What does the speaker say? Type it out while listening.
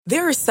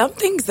There are some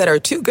things that are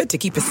too good to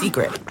keep a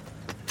secret.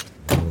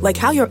 Like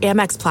how your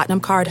Amex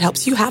Platinum card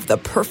helps you have the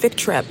perfect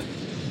trip.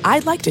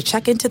 I'd like to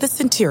check into the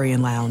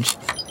Centurion Lounge.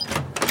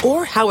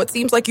 Or how it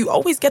seems like you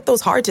always get those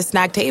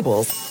hard-to-snag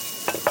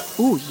tables.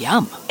 Ooh,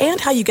 yum.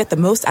 And how you get the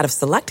most out of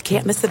select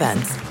can't-miss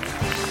events.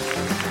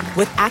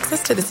 With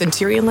access to the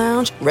Centurion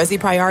Lounge, Resi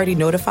Priority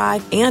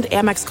Notified, and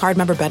Amex card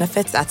member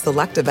benefits at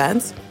select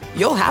events,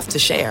 you'll have to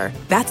share.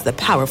 That's the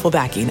powerful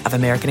backing of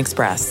American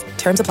Express.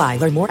 Terms apply.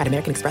 Learn more at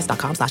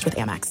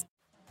americanexpress.com/withAmex.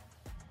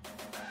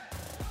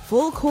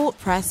 Full Court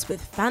Press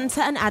with Fanta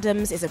and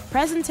Adams is a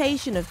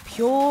presentation of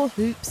Pure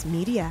Hoops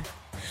Media.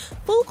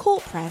 Full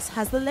Court Press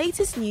has the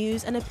latest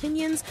news and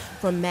opinions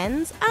from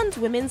men's and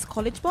women's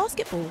college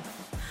basketball.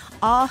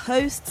 Our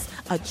hosts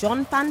are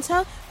John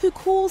Fanta, who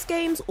calls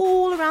games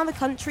all around the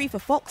country for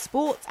Fox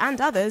Sports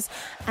and others,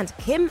 and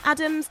Kim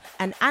Adams,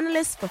 an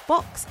analyst for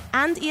Fox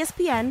and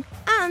ESPN,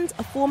 and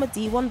a former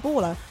D1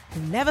 baller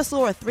who never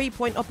saw a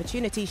three-point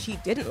opportunity she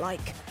didn't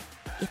like.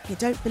 If you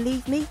don't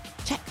believe me,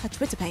 check her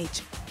Twitter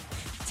page.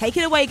 Take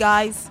it away,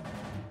 guys.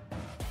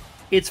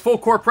 It's Full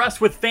Court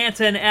Press with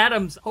Fanta and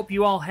Adams. Hope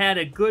you all had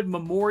a good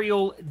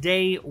Memorial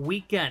Day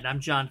weekend. I'm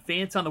John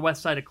Fanta on the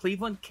west side of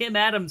Cleveland. Kim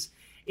Adams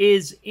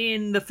is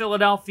in the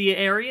Philadelphia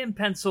area in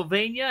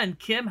Pennsylvania. And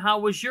Kim, how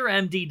was your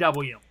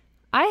MDW?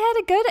 I had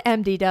a good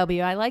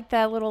MDW. I like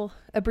that little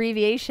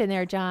abbreviation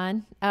there,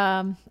 John.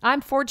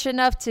 I'm fortunate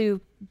enough to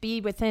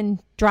be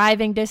within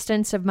driving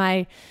distance of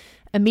my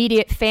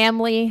immediate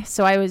family,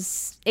 so I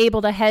was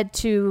able to head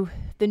to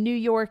the New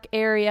York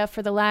area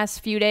for the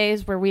last few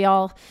days where we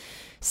all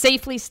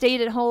safely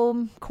stayed at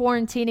home,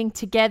 quarantining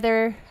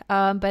together.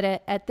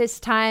 But at this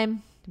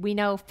time, we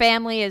know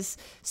family is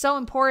so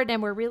important,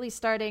 and we're really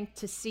starting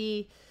to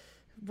see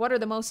what are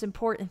the most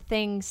important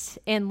things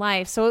in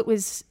life. So it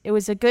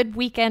was a good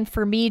weekend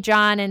for me,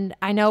 John, and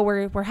I know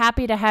we're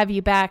happy to have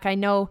you back. I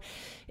know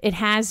it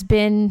has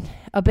been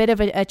a bit of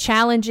a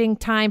challenging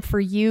time for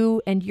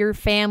you and your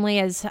family,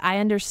 as I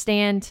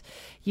understand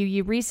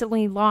you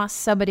recently lost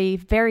somebody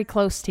very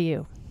close to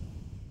you.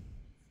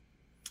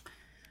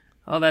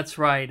 Oh, that's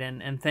right,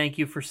 and thank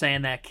you for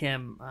saying that,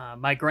 Kim.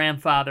 My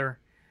grandfather,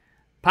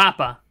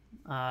 Papa,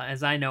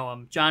 as I know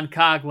him, John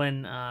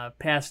Coughlin,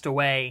 passed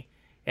away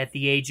at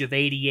the age of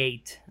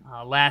 88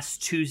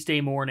 last Tuesday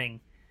morning,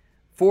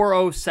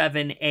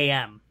 4:07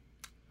 a.m.,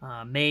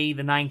 May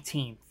the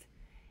 19th.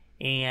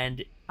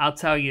 And I'll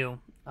tell you,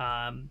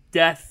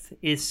 death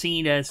is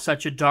seen as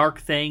such a dark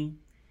thing,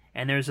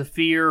 and there's a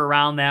fear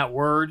around that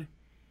word.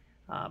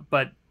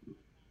 But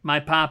my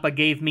Papa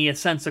gave me a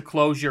sense of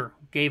closure,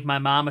 gave my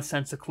mom a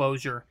sense of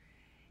closure,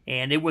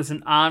 and it was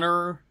an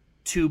honor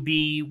to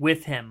be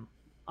with him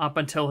up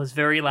until his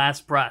very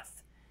last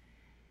breath.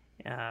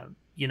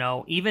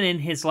 Even in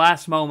his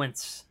last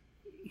moments,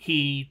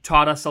 he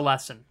taught us a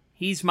lesson.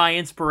 He's my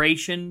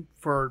inspiration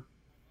for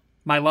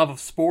my love of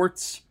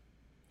sports,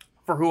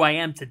 for who I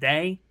am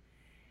today.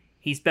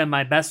 He's been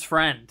my best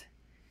friend,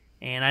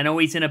 and I know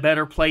he's in a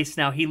better place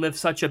now. He lived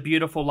such a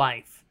beautiful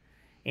life,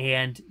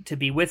 and to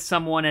be with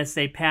someone as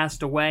they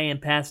passed away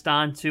and passed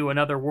on to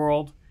another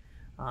world,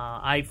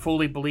 I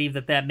fully believe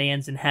that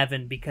man's in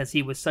heaven because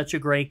he was such a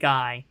great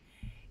guy,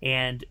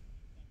 and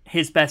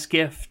his best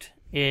gift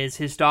is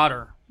his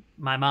daughter,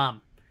 my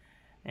mom,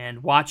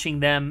 and watching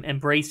them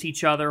embrace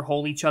each other,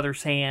 hold each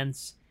other's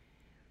hands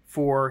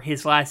for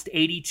his last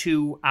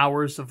 82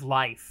 hours of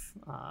life.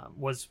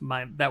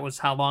 That was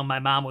how long my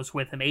mom was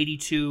with him,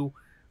 82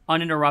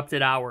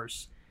 uninterrupted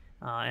hours.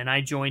 And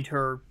I joined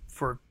her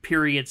for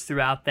periods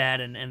throughout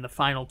that and the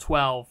final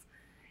 12.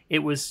 It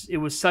was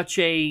such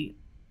an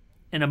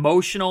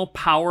emotional,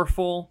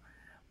 powerful,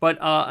 but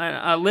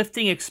a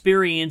lifting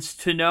experience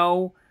to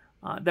know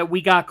that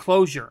we got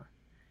closure.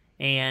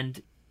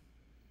 And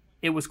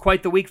it was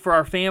quite the week for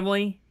our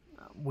family.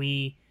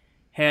 We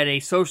had a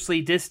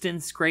socially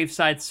distanced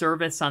graveside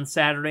service on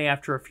Saturday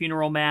after a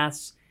funeral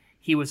mass.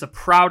 He was a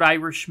proud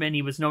Irishman.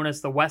 He was known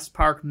as the West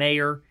Park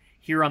Mayor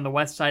here on the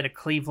west side of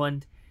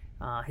Cleveland.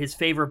 His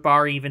favorite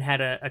bar even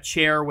had a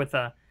chair with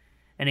an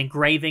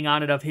engraving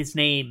on it of his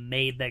name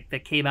made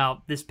that came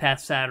out this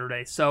past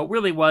Saturday. So it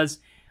really was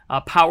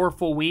a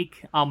powerful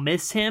week. I'll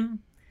miss him.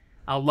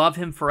 I'll love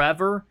him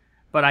forever.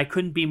 But I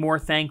couldn't be more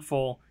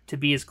thankful to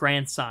be his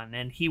grandson,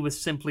 and he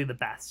was simply the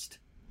best.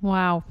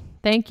 Wow.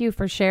 Thank you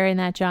for sharing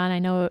that, John.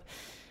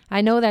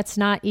 I know that's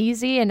not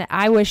easy, and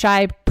I wish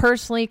I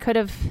personally could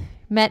have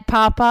met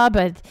Papa,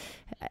 but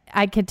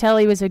I could tell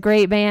he was a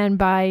great man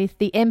by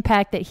the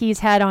impact that he's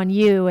had on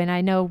you. And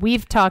I know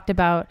we've talked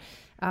about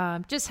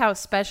just how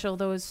special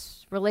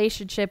those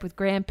relationship with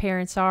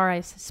grandparents are.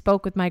 I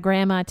spoke with my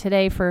grandma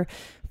today for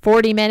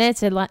 40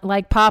 minutes, and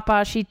like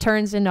Papa, she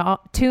tunes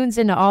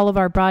into all of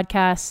our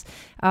broadcasts.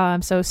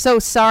 So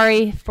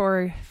sorry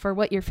for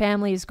what your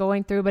family is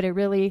going through, but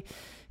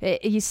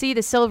you see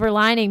the silver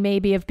lining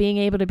maybe of being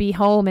able to be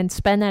home and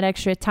spend that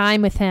extra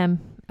time with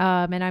him.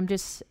 And I'm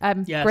yes,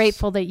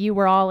 grateful that you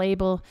were all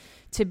able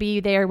to be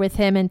there with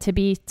him and to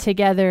be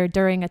together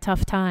during a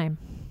tough time.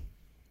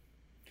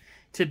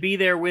 To be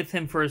there with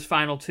him for his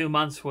final 2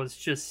 months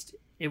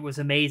was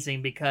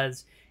amazing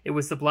because it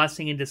was the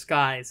blessing in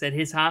disguise. At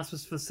his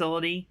hospice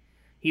facility,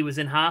 he was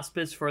in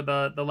hospice for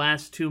the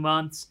last 2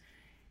 months.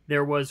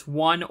 There was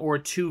 1 or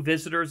 2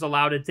 visitors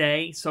allowed a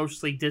day,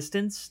 socially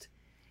distanced,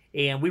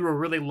 and we were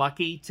really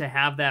lucky to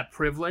have that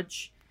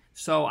privilege.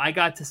 So I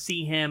got to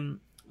see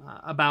him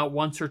about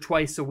once or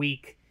twice a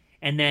week,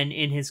 and then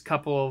in his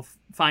couple of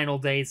final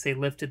days, they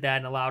lifted that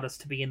and allowed us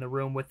to be in the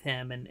room with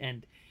him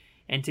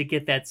and to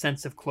get that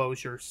sense of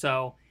closure.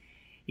 So,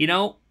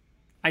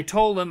 I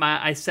told him,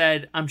 I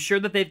said, I'm sure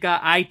that they've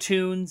got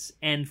iTunes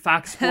and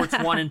Fox Sports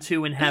 1 and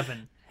 2 in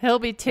heaven. He'll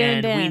be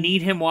tuned in. And we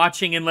need him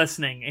watching and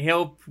listening.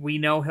 We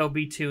know he'll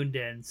be tuned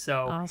in.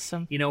 So,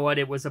 awesome. You know what?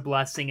 It was a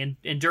blessing.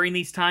 And during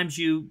these times,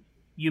 you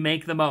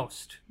make the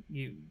most.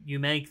 You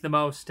make the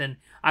most. And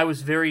I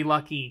was very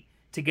lucky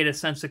to get a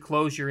sense of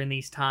closure in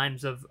these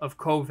times of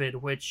COVID,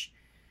 which,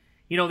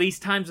 these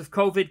times of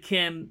COVID,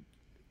 Kim,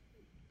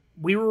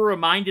 we were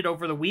reminded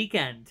over the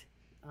weekend.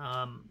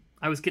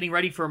 I was getting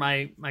ready for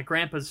my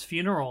grandpa's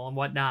funeral and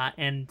whatnot,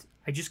 and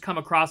I just come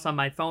across on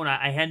my phone,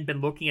 I hadn't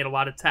been looking at a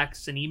lot of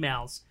texts and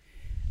emails,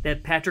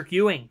 that Patrick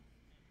Ewing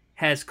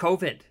has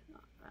COVID.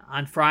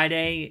 On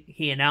Friday,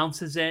 he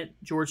announces it.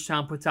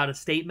 Georgetown puts out a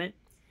statement.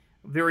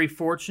 Very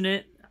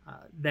fortunate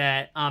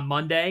that on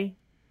Monday,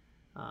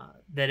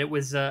 that it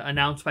was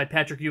announced by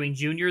Patrick Ewing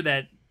Jr.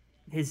 that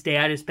his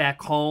dad is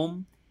back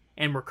home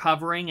and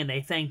recovering, and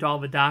they thanked all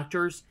the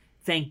doctors.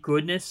 Thank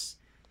goodness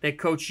that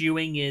Coach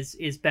Ewing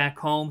is back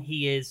home.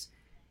 He is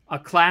a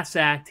class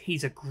act.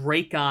 He's a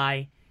great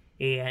guy.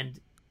 And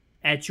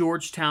at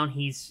Georgetown,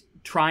 he's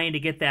trying to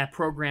get that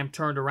program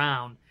turned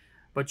around.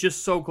 But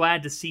just so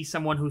glad to see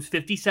someone who's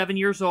 57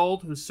 years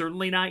old, who's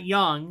certainly not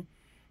young,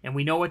 and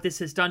we know what this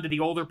has done to the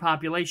older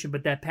population,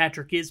 but that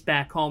Patrick is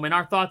back home. And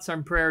our thoughts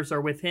and prayers are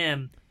with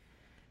him.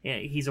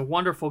 He's a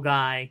wonderful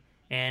guy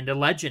and a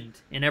legend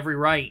in every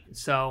right.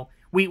 So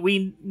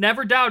we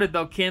never doubted,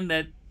 though, Kim,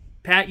 that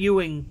Pat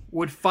Ewing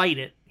would fight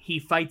it. He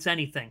fights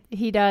anything.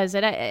 He does.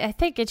 And I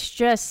think it's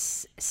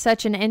just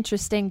such an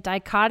interesting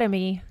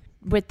dichotomy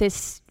with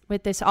this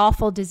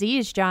awful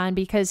disease, John,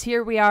 because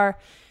here we are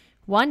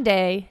one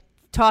day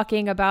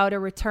talking about a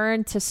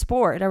return to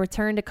sport, a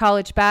return to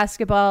college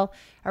basketball,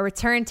 a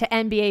return to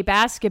NBA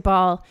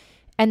basketball,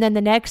 and then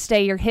the next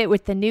day you're hit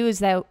with the news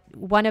that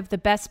one of the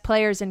best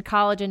players in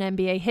college and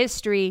NBA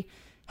history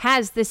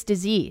has this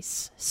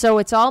disease. So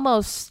it's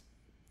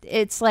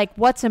like,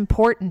 what's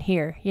important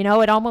here? It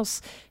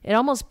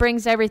almost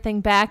brings everything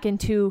back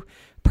into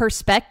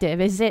perspective.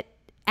 Is it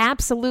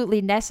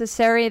absolutely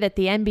necessary that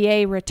the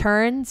NBA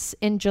returns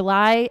in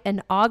July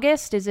and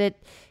August? Is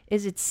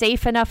it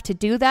safe enough to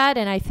do that?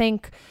 And I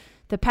think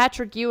the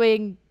Patrick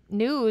Ewing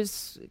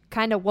news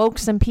kind of woke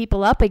some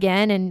people up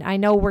again. And I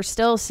know we're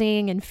still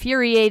seeing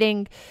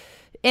infuriating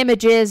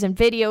images and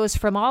videos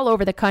from all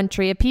over the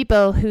country of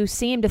people who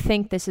seem to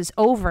think this is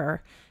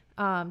over.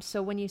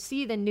 So when you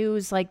see the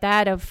news like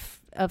that of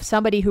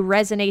somebody who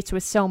resonates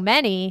with so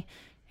many,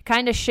 it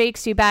kind of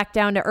shakes you back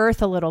down to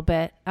earth a little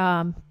bit.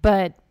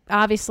 But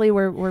obviously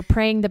we're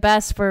praying the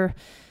best for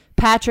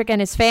Patrick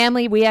and his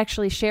family. We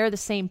actually share the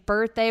same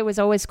birthday. It was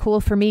always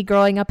cool for me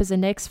growing up as a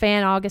Knicks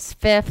fan, August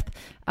 5th.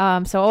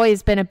 So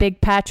always been a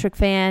big Patrick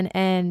fan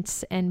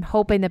and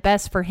hoping the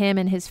best for him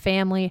and his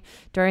family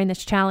during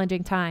this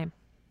challenging time.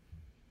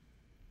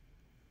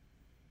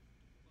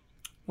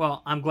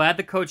 Well, I'm glad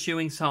that Coach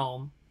Ewing's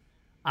home.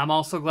 I'm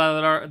also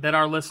glad that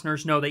our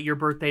listeners know that your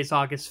birthday is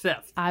August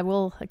 5th. I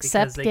will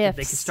accept gifts.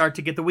 They can start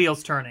to get the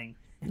wheels turning.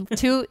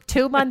 Two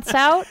months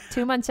out.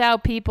 2 months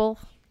out, people.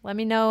 Let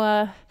me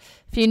know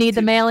if you need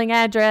the mailing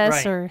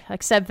address or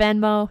accept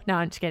Venmo. No,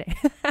 I'm just kidding.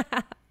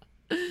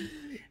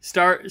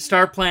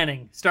 Start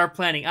planning.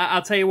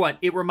 I'll tell you what.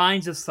 It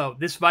reminds us, though,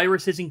 this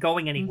virus isn't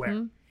going anywhere.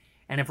 Mm-hmm.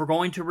 And if we're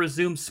going to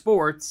resume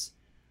sports,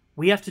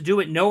 we have to do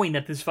it knowing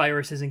that this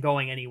virus isn't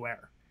going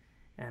anywhere.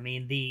 I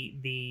mean,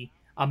 the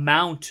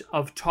amount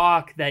of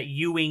talk that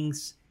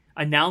Ewing's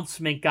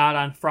announcement got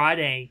on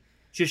Friday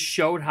just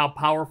showed how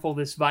powerful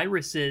this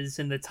virus is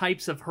and the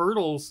types of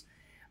hurdles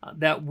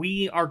that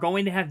we are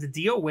going to have to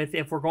deal with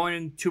if we're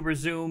going to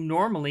resume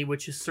normally,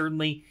 which is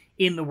certainly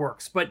in the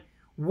works. But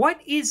what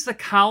is the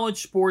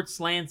college sports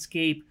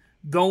landscape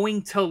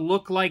going to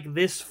look like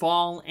this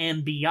fall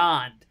and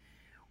beyond?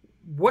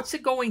 What's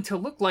it going to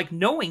look like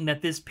knowing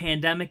that this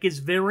pandemic is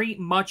very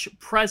much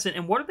present?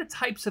 And what are the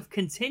types of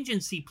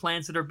contingency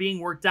plans that are being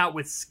worked out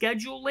with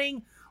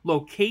scheduling,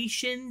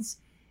 locations,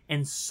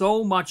 and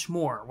so much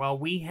more? Well,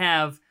 we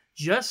have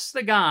just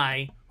the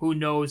guy who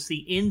knows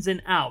the ins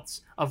and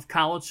outs of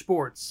college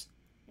sports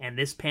and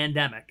this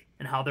pandemic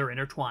and how they're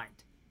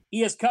intertwined. He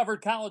has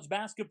covered college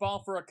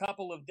basketball for a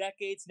couple of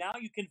decades. Now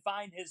you can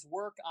find his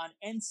work on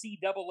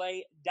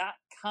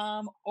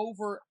NCAA.com,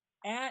 over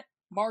at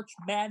March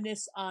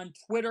Madness on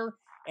Twitter,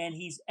 and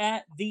he's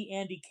at the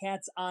Andy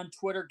Katz on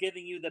Twitter,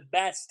 giving you the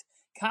best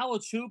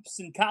college hoops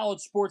and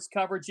college sports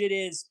coverage. It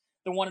is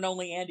the one and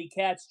only Andy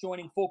Katz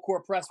joining Full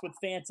Court Press with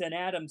Fanta and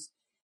Adams.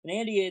 And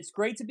Andy, it's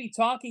great to be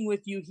talking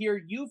with you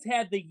here. You've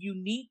had the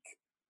unique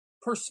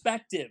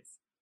perspective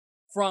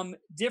from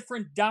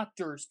different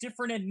doctors,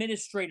 different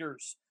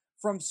administrators,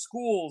 from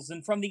schools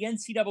and from the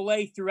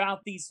NCAA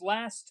throughout these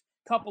last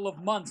couple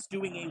of months,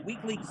 doing a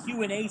weekly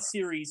Q&A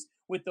series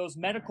with those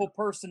medical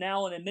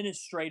personnel and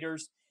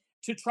administrators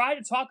to try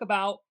to talk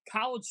about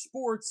college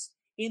sports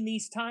in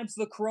these times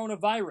of the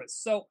coronavirus.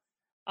 So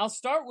I'll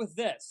start with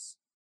this.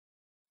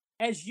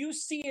 As you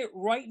see it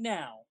right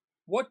now,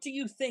 what do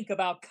you think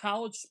about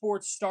college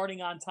sports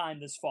starting on time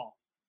this fall?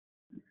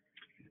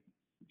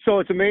 So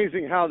it's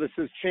amazing how this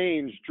has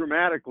changed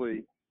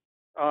dramatically,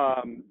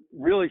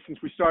 really, since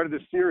we started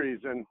this series.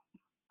 And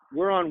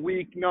we're on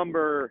week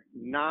number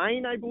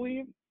 9, I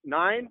believe.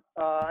 9.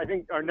 I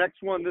think our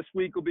next one this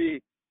week will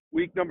be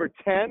week number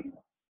 10.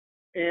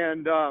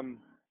 And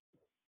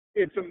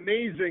it's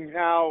amazing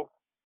how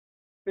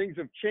things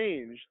have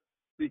changed,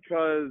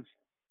 because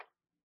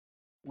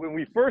when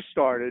we first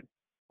started,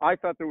 I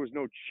thought there was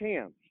no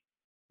chance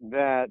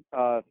that,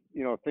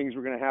 things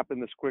were going to happen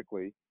this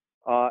quickly.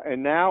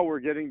 And now we're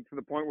getting to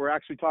the point where we're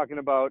actually talking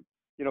about,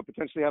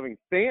 potentially having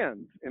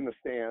fans in the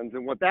stands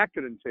and what that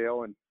could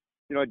entail. And,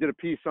 I did a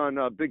piece on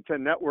Big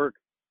Ten Network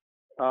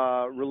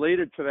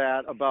related to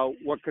that about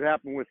what could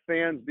happen with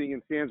fans being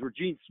in stands, where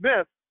Gene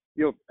Smith,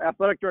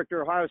 athletic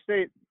director of Ohio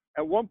State,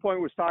 at one point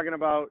was talking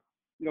about,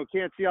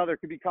 can't see how there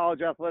could be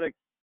college athletics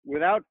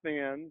without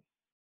fans.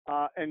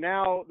 And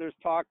now there's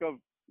talk of,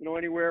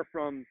 anywhere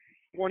from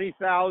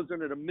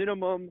 20,000 at a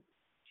minimum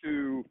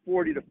to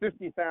 40 to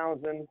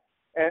 50,000.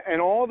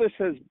 And all this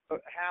has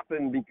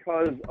happened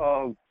because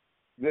of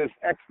this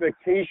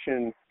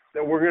expectation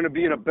that we're going to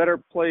be in a better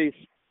place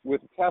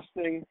with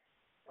testing.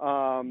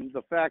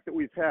 The fact that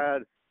we've had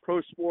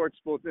pro sports,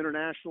 both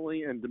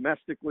internationally and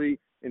domestically,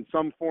 in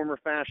some form or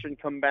fashion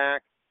come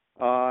back,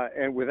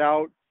 and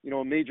without,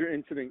 a major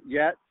incident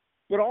yet,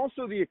 but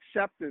also the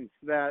acceptance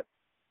that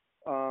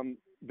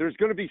there's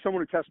going to be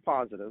someone who tests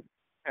positive,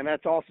 and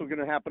that's also going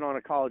to happen on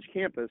a college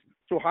campus.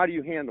 So how do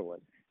you handle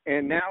it?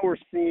 And now we're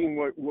seeing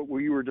what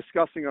we were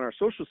discussing on our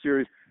social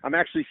series. I'm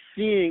actually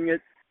seeing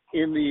it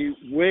in the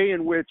way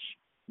in which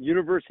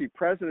university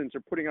presidents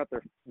are putting out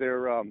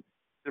their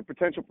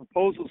potential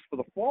proposals for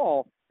the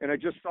fall. And I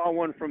just saw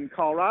one from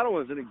Colorado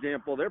as an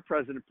example. Their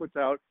president puts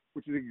out,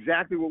 which is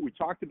exactly what we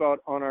talked about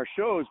on our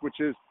shows, which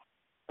is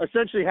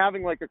essentially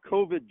having like a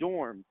COVID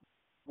dorm,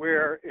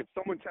 where if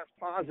someone tests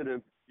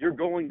positive, you're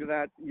going to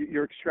that,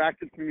 you're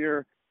extracted from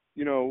your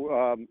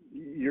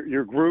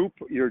group,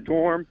 your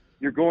dorm,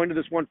 you're going to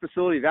this one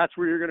facility. That's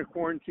where you're going to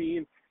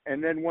quarantine.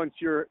 And then once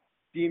you're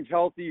deemed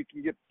healthy, you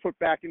can get put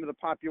back into the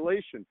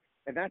population.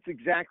 And that's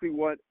exactly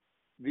what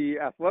the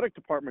athletic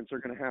departments are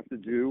going to have to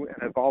do, and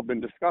have all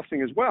been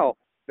discussing as well,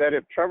 that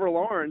if Trevor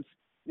Lawrence,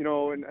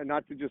 and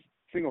not to just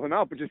single him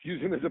out, but just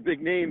use him as a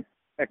big name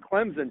at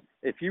Clemson,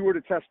 if he were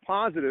to test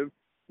positive,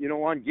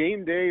 on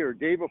game day or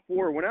day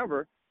before or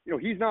whenever,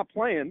 he's not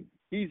playing.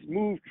 He's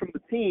moved from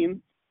the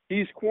team.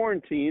 He's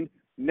quarantined.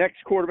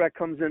 Next quarterback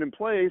comes in and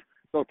plays.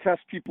 They'll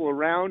test people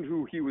around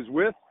who he was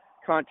with,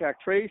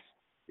 contact trace.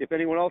 If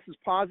anyone else is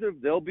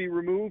positive, they'll be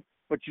removed.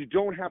 But you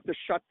don't have to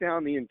shut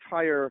down the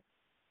entire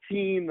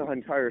team, the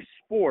entire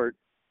sport.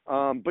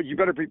 But you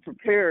better be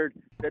prepared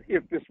that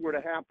if this were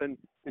to happen,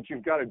 that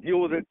you've got to deal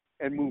with it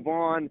and move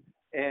on.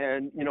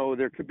 And,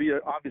 there could be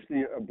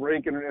obviously a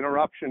break and an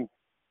interruption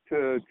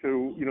to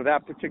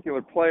that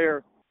particular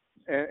player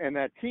and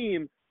that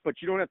team, but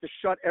you don't have to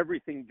shut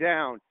everything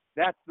down.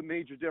 That's the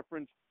major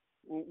difference.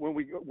 When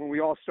we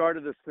all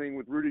started this thing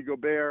with Rudy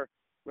Gobert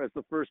as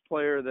the first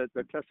player that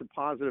tested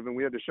positive, and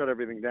we had to shut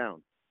everything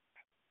down.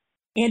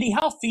 Andy,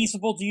 how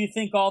feasible do you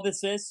think all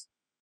this is?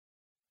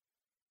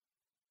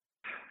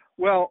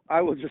 Well,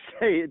 I will just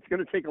say it's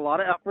going to take a lot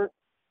of effort,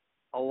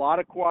 a lot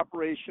of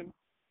cooperation.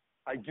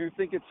 I do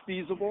think it's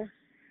feasible,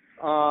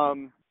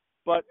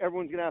 but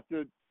everyone's going to have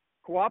to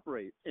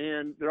cooperate,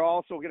 and they're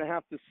also going to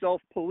have to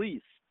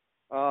self-police.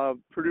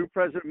 Purdue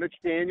President Mitch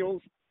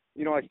Daniels,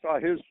 I saw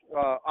his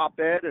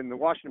op-ed in the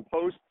Washington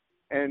Post,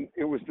 and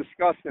it was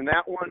discussed in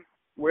that one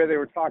where they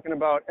were talking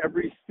about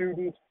every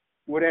student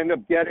would end up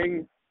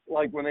getting,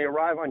 like when they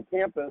arrive on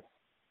campus,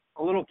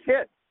 a little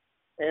kit.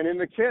 And in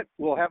the kit,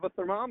 we'll have a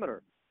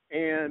thermometer.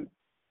 And,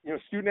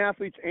 student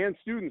athletes and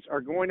students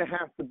are going to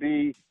have to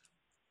be,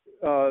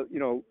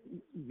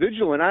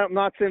 vigilant. I'm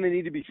not saying they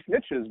need to be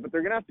snitches, but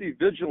they're going to have to be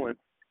vigilant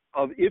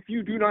of, if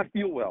you do not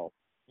feel well,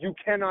 you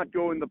cannot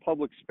go in the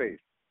public space.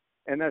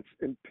 And that's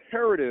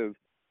imperative.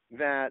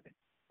 That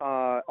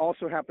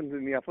also happens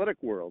in the athletic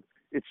world.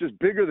 It's just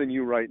bigger than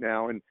you right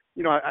now. And,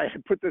 I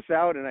had put this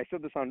out, and I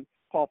said this on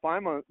Paul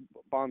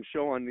Feinbaum's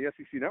show on the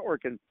SEC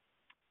Network. And,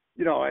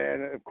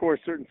 and of course,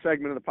 certain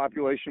segment of the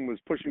population was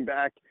pushing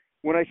back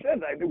when I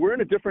said that we're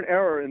in a different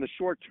era in the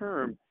short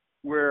term,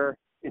 where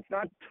it's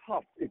not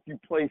tough if you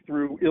play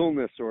through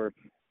illness or,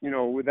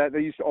 that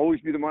they used to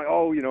always be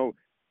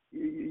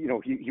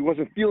he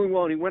wasn't feeling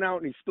well and he went out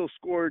and he still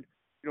scored,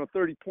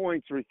 30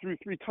 points, or he threw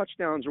 3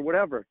 touchdowns or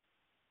whatever.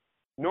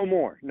 No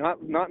more, not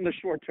in the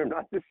short term,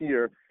 not this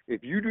year.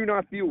 If you do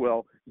not feel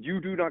well, you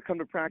do not come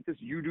to practice,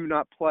 you do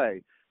not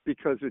play,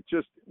 because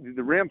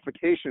the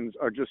ramifications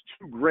are just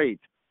too great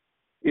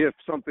if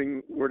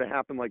something were to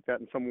happen like that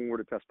and someone were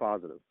to test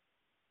positive.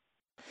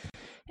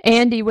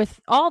 Andy, with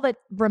all that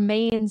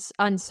remains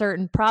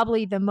uncertain,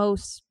 probably the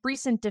most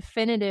recent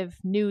definitive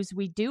news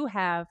we do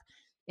have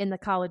in the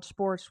college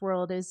sports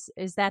world is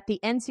that the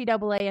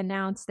NCAA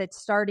announced that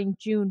starting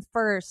June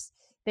 1st,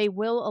 they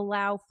will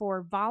allow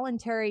for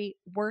voluntary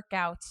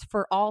workouts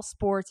for all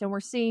sports. And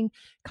we're seeing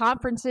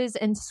conferences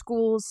and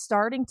schools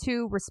starting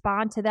to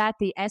respond to that.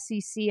 The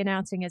SEC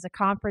announcing as a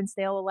conference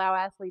they'll allow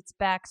athletes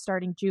back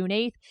starting June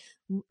 8th.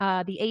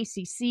 The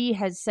ACC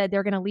has said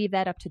they're going to leave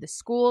that up to the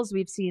schools.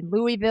 We've seen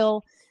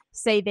Louisville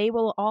say they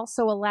will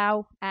also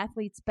allow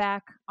athletes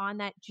back on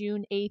that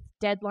June 8th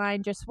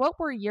deadline. Just what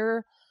were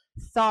your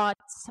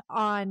thoughts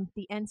on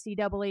the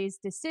NCAA's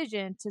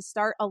decision to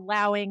start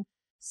allowing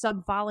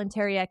some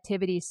voluntary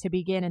activities to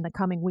begin in the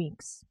coming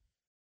weeks?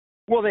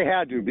 Well, they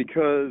had to,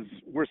 because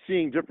we're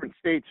seeing different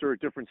states are at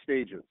different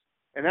stages.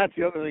 And that's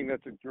the other thing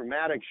that's a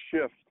dramatic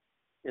shift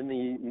in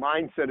the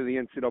mindset of the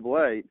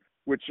NCAA,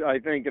 which I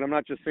think, and I'm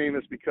not just saying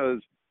this because,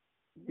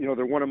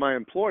 they're one of my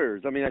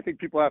employers. I mean, I think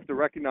people have to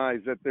recognize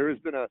that there has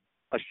been a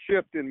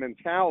shift in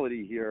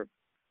mentality here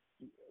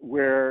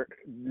where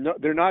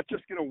they're not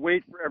just going to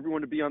wait for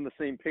everyone to be on the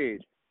same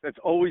page. That's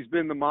always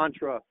been the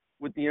mantra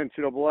with the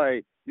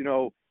NCAA.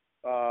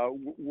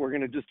 We're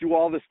going to just do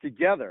all this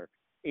together,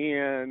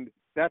 and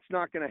that's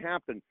not going to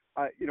happen.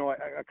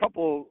 A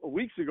couple of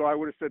weeks ago, I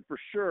would have said for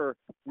sure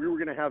we were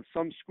going to have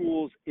some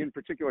schools in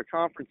particular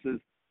conferences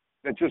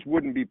that just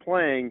wouldn't be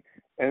playing,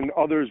 and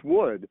others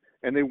would,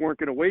 and they weren't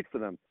going to wait for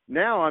them.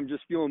 Now I'm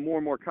just feeling more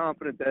and more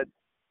confident that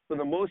for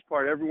the most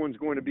part, everyone's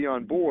going to be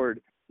on board.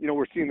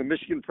 We're seeing the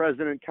Michigan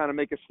president kind of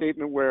make a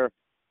statement where,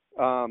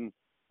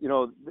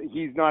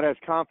 he's not as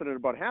confident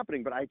about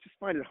happening, but I just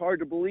find it hard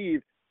to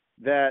believe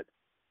that,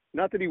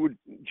 not that he would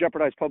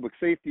jeopardize public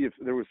safety if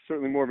there was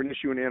certainly more of an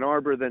issue in Ann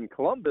Arbor than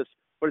Columbus,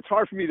 but it's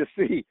hard for me to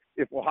see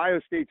if Ohio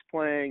State's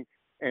playing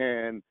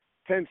and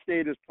Penn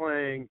State is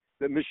playing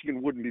that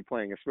Michigan wouldn't be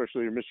playing,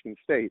 especially Michigan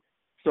State.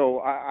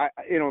 So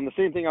and the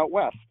same thing out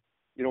west,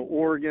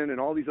 Oregon and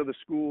all these other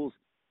schools,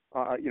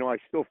 I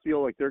still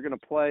feel like they're going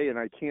to play, and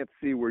I can't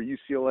see where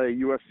UCLA,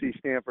 USC,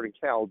 Stanford, and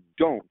Cal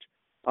don't.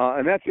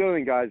 And that's the other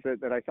thing, guys,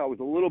 that I thought was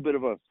a little bit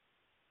of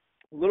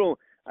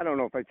I don't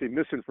know if I'd say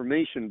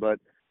misinformation, but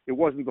it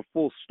wasn't the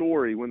full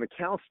story. When the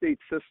Cal State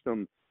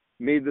system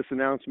made this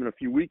announcement a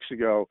few weeks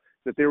ago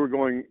that they were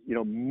going,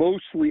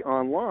 mostly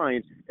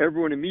online,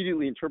 everyone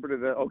immediately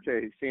interpreted that,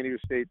 okay, San Diego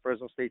State,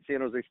 Fresno State,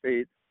 San Jose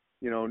State,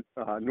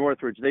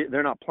 Northridge,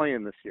 they're not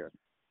playing this year.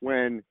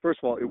 When, first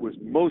of all, it was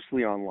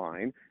mostly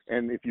online,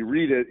 and if you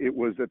read it, it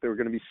was that there were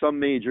going to be some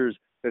majors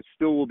that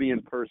still will be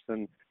in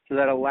person, so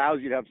that allows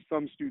you to have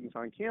some students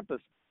on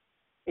campus.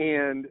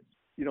 And,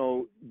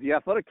 the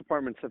athletic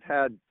departments have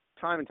had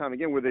time and time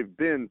again where they've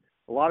been,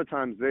 a lot of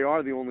times they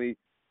are the only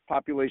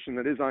population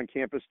that is on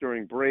campus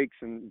during breaks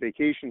and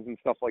vacations and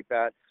stuff like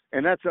that.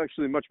 And that's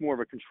actually much more of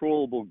a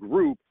controllable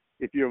group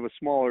if you have a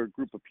smaller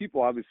group of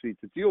people, obviously,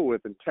 to deal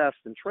with and test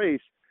and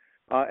trace.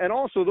 And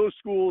also those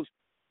schools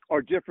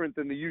are different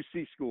than the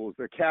UC schools.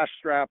 They're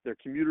cash-strapped, they're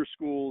commuter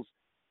schools,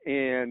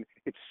 and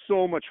it's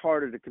so much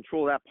harder to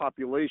control that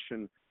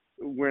population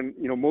when,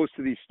 most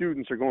of these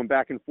students are going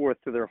back and forth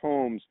to their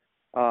homes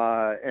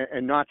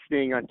and not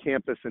staying on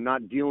campus and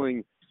not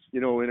dealing,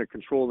 in a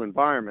controlled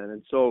environment.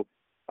 And so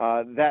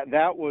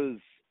that was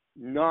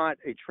not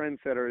a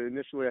trendsetter.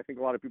 Initially, I think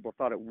a lot of people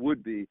thought it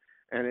would be,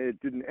 and it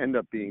didn't end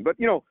up being. But,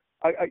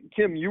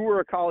 Kim, you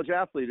were a college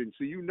athlete, and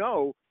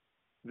so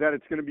that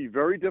it's going to be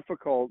very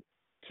difficult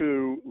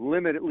to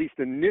limit, at least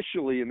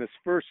initially in this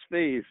first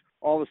phase,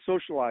 all the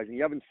socializing.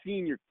 You haven't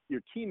seen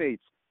your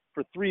teammates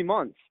for 3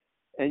 months,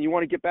 and you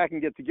want to get back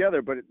and get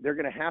together, but they're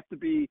going to have to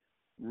be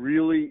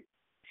really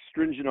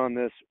stringent on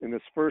this in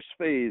this first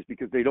phase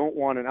because they don't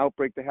want an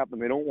outbreak to happen.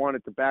 They don't want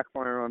it to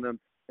backfire on them.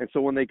 And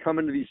so when they come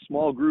into these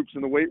small groups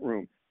in the weight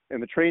room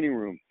and the training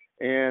room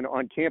and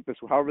on campus,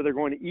 however they're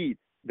going to eat,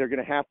 they're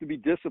going to have to be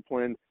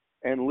disciplined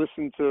and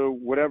listen to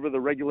whatever the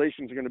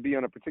regulations are going to be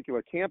on a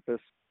particular campus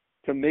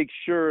to make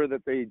sure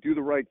that they do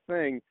the right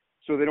thing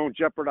so they don't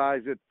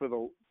jeopardize it for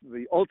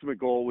the ultimate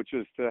goal, which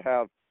is to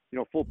have,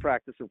 full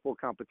practice and full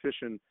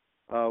competition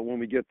when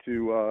we get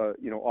to,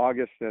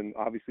 August and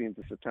obviously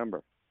into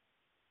September.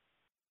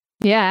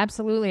 Yeah,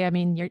 absolutely. I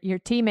mean, your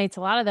teammates,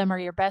 a lot of them are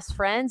your best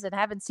friends and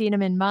haven't seen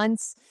them in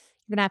months.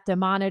 You're going to have to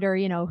monitor,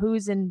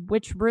 who's in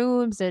which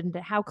rooms and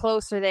how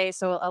close are they.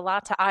 So a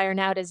lot to iron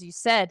out, as you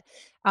said.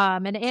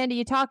 And Andy,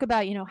 you talk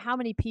about, how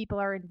many people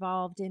are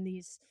involved in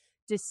these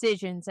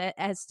decisions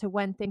as to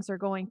when things are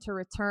going to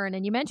return.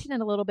 And you mentioned it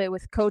a little bit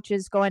with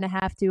coaches going to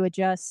have to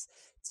adjust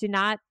to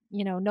not,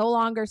 no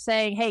longer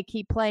saying, hey,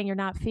 keep playing, you're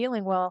not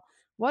feeling well.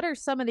 What are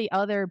some of the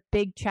other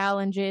big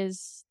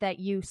challenges that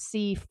you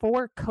see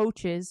for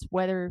coaches,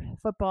 whether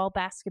football,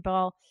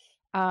 basketball,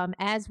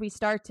 as we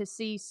start to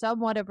see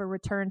somewhat of a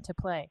return to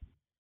play?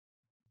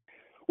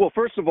 Well,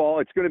 first of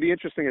all, it's going to be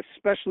interesting,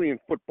 especially in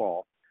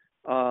football,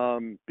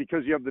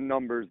 because you have the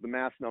numbers, the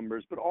mass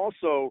numbers, but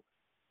also,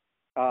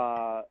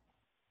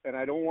 and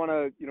I don't want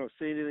to,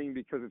 say anything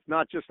because it's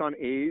not just on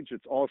age,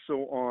 it's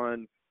also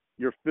on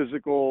your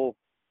physical,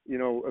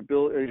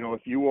 ability.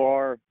 If you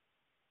are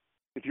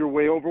if you're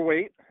way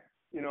overweight,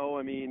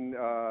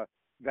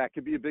 that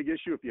could be a big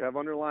issue. If you have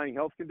underlying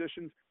health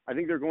conditions, I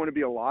think there are going to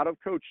be a lot of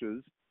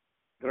coaches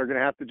that are going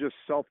to have to just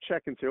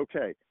self-check and say,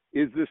 okay,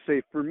 is this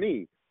safe for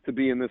me to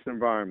be in this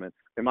environment?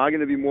 Am I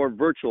going to be more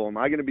virtual? Am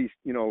I going to be,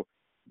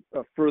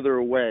 further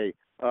away?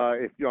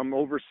 If I'm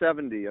over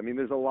 70,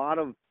 there's a lot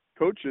of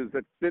coaches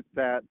that fit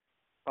that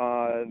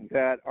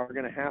that are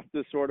going to have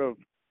to sort of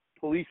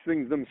police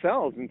things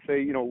themselves and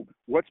say,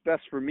 what's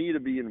best for me to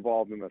be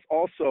involved in this?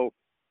 Also,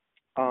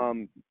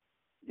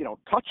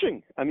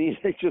 touching.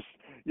 They just,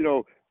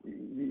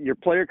 your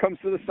player comes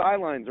to the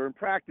sidelines or in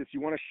practice,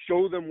 you want to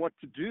show them what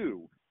to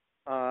do.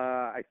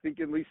 I think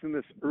at least in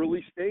this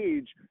early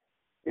stage,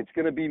 it's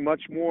going to be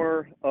much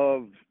more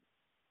of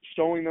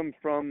showing them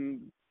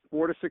from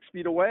 4 to 6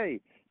 feet away.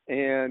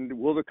 And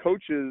will the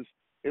coaches,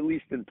 at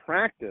least in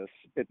practice,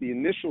 at the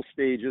initial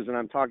stages, and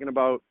I'm talking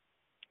about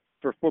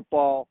for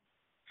football,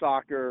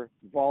 soccer,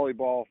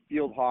 volleyball,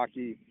 field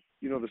hockey,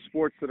 the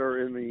sports that are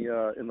in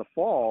the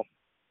fall,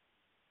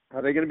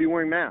 are they going to be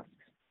wearing masks?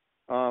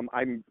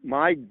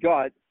 My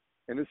gut,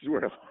 and this is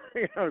where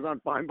I was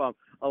on Feinbaum,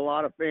 a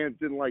lot of fans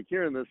didn't like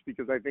hearing this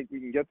because I think we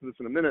can get to this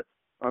in a minute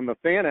on the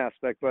fan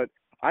aspect, but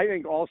I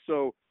think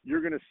also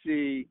you're going to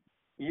see,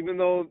 even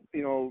though,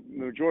 the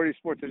majority of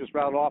sports I just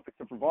rattled off,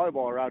 except for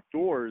volleyball, are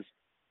outdoors,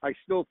 I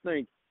still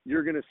think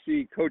you're going to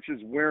see coaches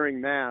wearing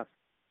masks,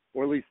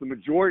 or at least the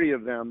majority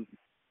of them,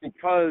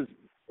 because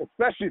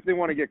especially if they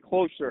want to get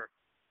closer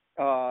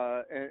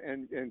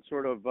and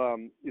sort of,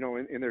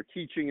 in their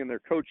teaching and their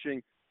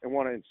coaching and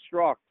want to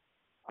instruct,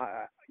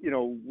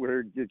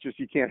 where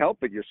you can't help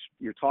it.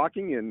 You're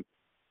talking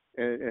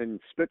and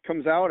spit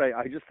comes out.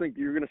 I just think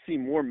you're going to see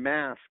more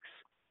masks,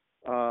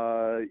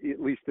 at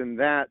least in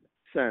that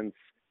sense,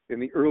 in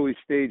the early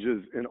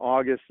stages in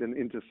August and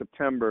into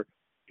September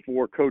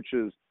for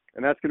coaches.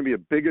 And that's going to be a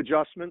big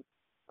adjustment,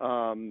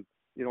 on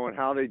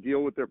how they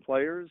deal with their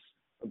players.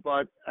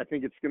 But I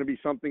think it's going to be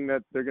something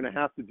that they're going to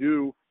have to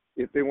do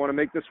if they want to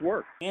make this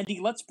work. Andy,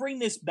 let's bring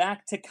this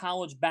back to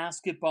college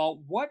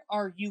basketball. What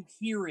are you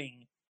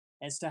hearing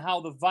as to how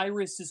the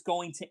virus is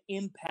going to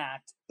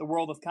impact the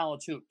world of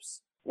college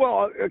hoops?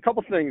 Well, a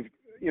couple things,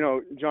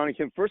 Johnny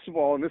Kim. First of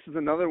all, and this is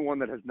another one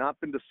that has not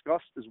been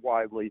discussed as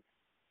widely,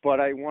 but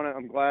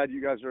I'm glad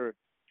you guys are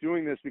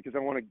doing this because I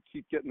want to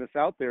keep getting this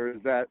out there,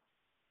 is that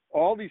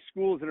all these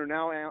schools that are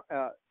now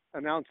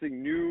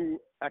announcing new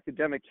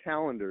academic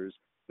calendars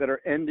that are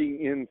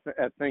ending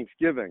at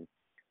Thanksgiving,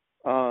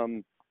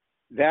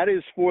 that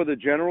is for the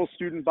general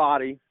student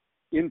body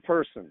in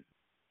person.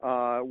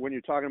 When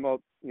you're talking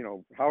about,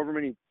 however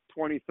many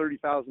 20,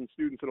 30,000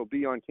 students that'll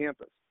be on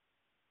campus.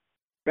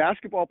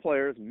 Basketball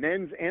players,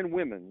 men's and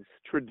women's,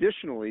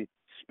 traditionally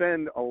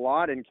spend a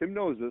lot, and Kim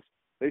knows this,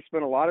 they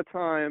spend a lot of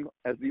time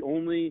as the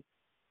only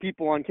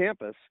people on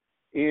campus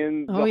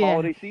in the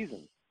holiday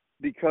season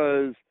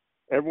because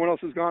everyone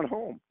else has gone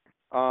home.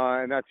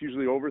 And that's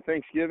usually over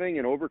Thanksgiving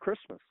and over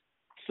Christmas.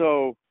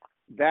 So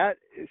that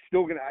is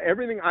still going to,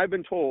 everything I've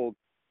been told,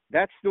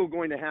 that's still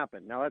going to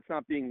happen. Now, that's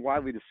not being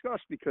widely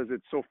discussed because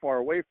it's so far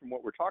away from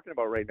what we're talking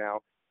about right now.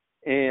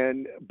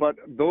 But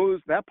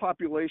that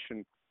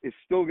population is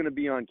still going to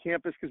be on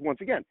campus because, once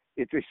again,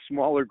 it's a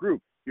smaller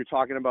group. You're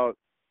talking about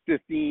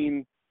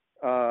 15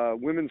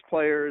 women's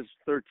players,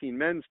 13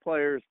 men's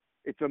players.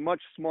 It's a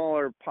much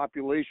smaller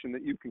population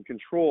that you can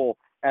control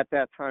at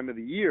that time of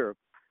the year.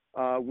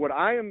 What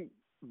I am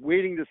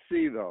waiting to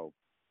see, though,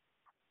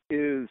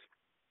 is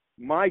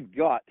my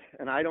gut,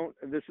 and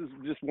this is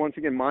just, once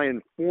again, my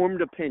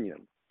informed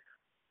opinion,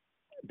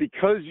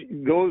 because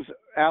those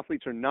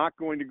athletes are not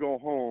going to go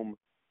home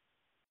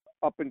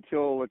up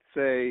until, let's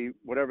say,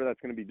 whatever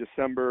that's going to be,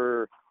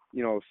 December,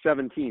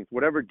 17th,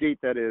 whatever date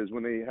that is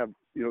when they have,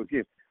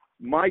 games.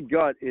 My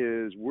gut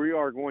is we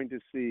are going to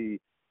see,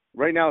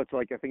 right now it's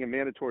like, I think, a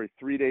mandatory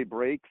 3-day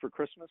break for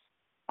Christmas.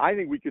 I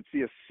think we could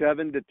see a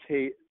 7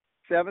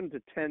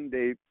 to 10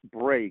 day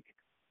break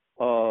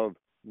of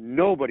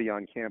nobody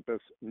on campus,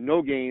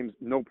 no games,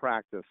 no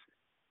practice.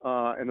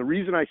 And the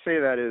reason I say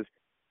that is,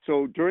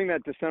 so during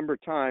that December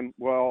time,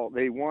 well,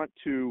 they want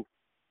to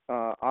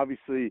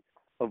obviously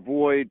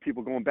avoid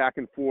people going back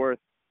and forth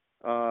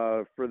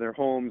for their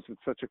homes in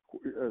such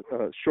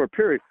a short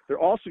period. They're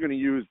also going to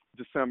use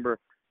December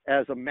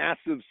as a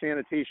massive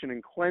sanitation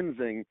and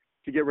cleansing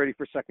to get ready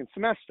for second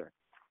semester.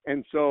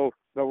 And so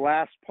the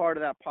last part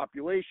of that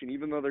population,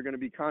 even though they're going to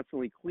be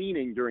constantly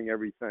cleaning during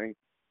everything,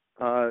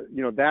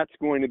 that's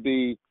going to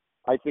be,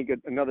 I think,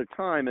 another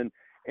time.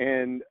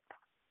 And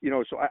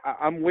so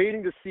I'm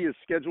waiting to see as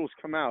schedules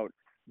come out,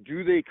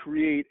 do they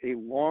create a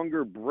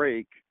longer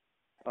break?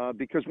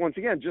 Because once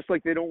again, just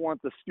like they don't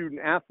want the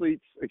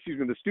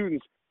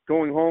students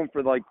going home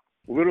for like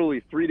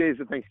literally 3 days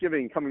of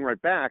Thanksgiving and coming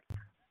right back,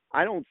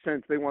 I don't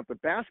sense they want the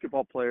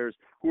basketball players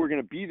who are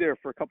going to be there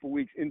for a couple of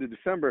weeks into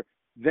December,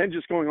 then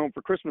just going home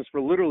for Christmas for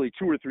literally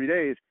 2 or 3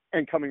 days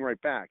and coming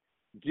right back.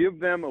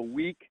 Give them a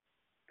week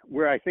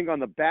where I think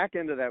on the back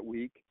end of that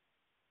week,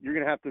 you're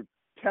going to have to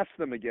test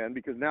them again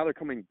because now they're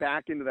coming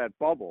back into that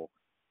bubble.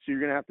 So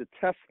you're going to have to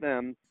test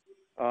them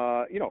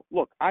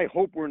look, I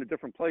hope we're in a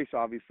different place,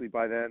 obviously,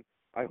 by then.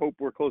 I hope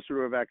we're closer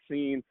to a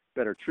vaccine,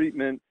 better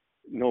treatment,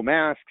 no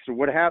masks or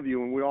what have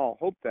you, and we all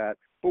hope that.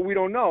 But we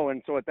don't know.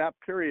 And so at that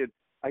period,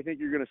 I think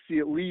you're going to see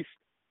at least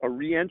a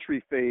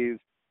reentry phase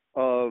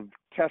of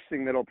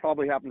testing that'll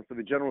probably happen for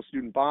the general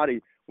student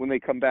body when they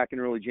come back in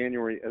early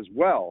January as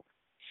well.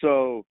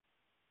 So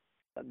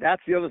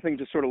that's the other thing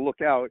to sort of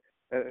look out,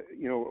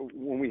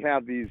 when we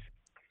have the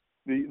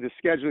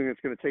scheduling that's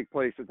going to take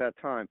place at that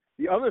time.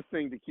 The other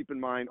thing to keep in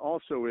mind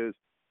also is,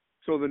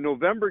 so the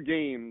November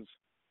games,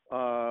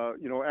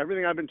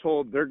 everything I've been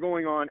told, they're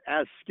going on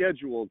as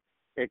scheduled,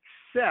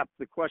 except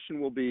the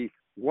question will be,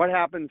 what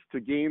happens to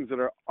games that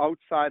are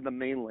outside the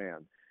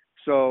mainland?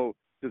 So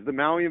does the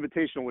Maui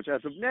Invitational, which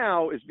as of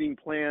now is being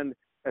planned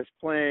as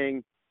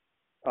playing,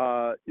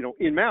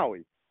 in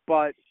Maui,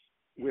 but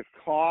with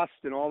cost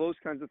and all those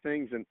kinds of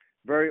things, and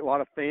a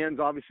lot of fans,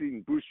 obviously,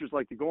 and boosters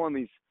like to go on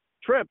these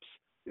trips,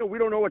 we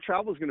don't know what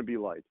travel is going to be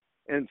like.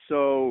 And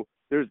so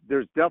there's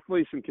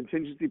definitely some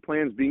contingency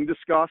plans being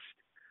discussed.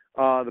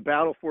 The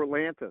Battle for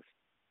Atlantis,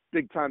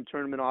 big-time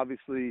tournament,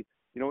 obviously,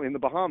 in the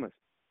Bahamas.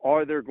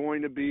 Are there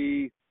going to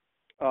be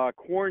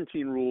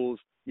quarantine rules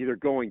either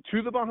going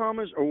to the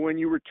Bahamas or when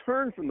you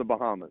return from the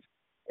Bahamas?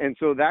 And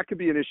so that could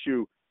be an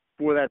issue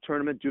for that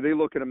tournament. Do they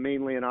look at a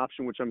mainland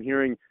option, which I'm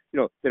hearing,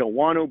 they don't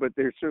want to, but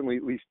they're certainly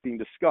at least being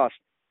discussed.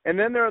 And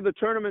then there are the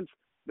tournaments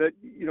that,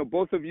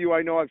 both of you,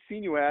 I know I've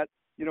seen you at,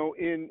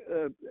 in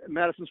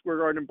Madison Square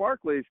Garden and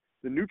Barclays,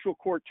 the neutral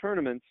court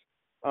tournaments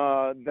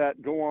that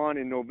go on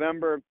in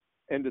November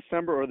and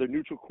December, are the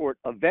neutral court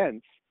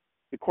events.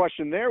 The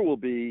question there will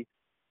be,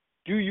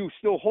 do you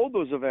still hold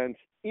those events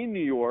in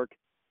New York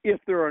if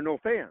there are no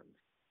fans?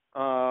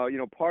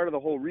 Part of the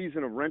whole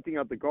reason of renting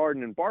out the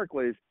Garden and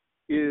Barclays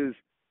is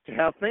to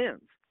have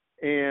fans.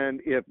 And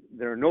if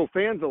there are no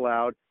fans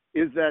allowed,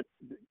 is that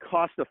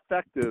cost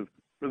effective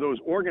for those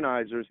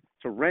organizers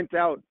to rent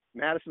out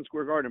Madison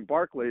Square Garden and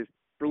Barclays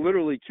for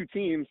literally two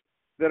teams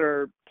that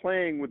are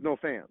playing with no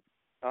fans?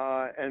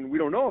 And we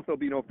don't know if there'll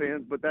be no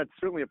fans, but that's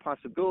certainly a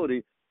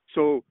possibility.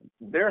 So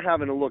they're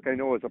having to look, I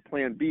know, as a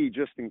plan B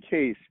just in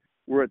case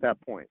we're at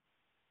that point.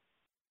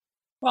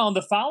 Well, and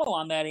to follow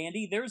on that,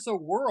 Andy, there's a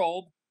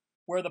world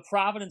where the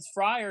Providence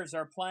Friars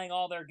are playing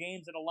all their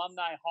games at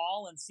Alumni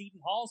Hall and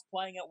Seton Hall's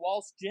playing at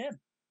Walsh Gym.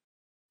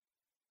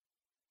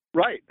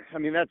 Right. I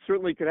mean, that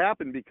certainly could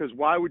happen, because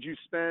why would you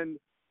spend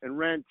and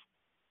rent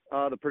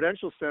the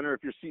Prudential Center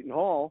if you're Seton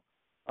Hall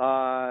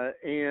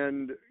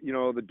and,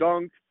 the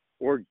Dunk,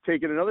 or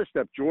take it another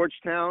step,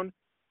 Georgetown,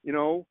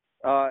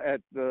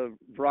 at the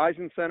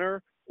Verizon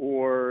Center,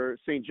 or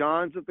St.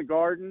 John's at the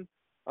Garden.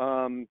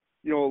 A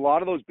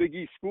lot of those Big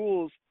East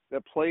schools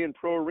that play in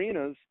pro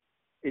arenas,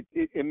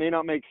 it may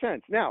not make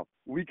sense. Now,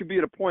 we could be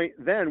at a point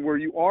then where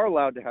you are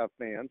allowed to have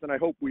fans, and I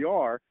hope we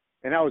are.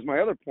 And that was my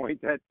other point,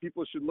 that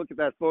people should look at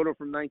that photo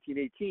from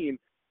 1918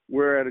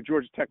 where at a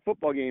Georgia Tech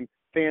football game,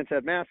 fans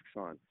had masks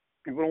on.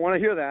 People don't want to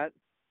hear that.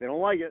 They don't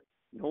like it.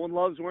 No one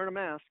loves wearing a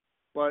mask.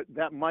 But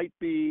that might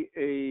be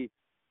a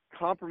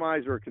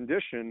compromise or a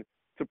condition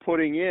to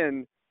putting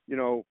in,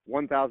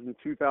 1,000,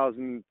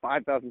 2,000,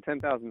 5,000,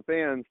 10,000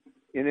 fans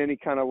in any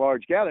kind of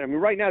large gathering. I mean,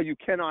 right now you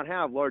cannot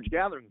have large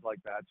gatherings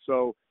like that.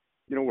 So,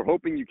 we're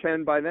hoping you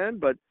can by then.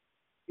 But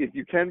if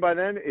you can by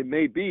then, it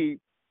may be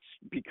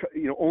because,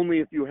 only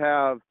if you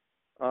have,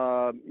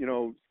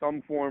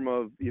 some form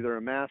of either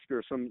a mask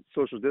or some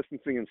social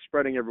distancing and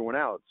spreading everyone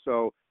out.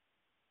 So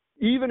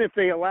even if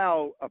they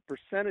allow a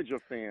percentage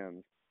of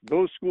fans,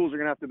 those schools are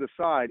going to have to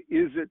decide,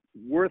 is it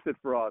worth it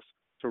for us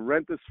to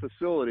rent this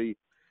facility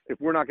if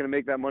we're not going to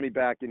make that money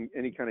back in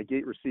any kind of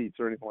gate receipts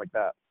or anything like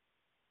that?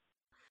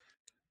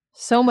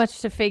 So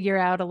much to figure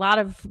out. A lot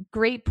of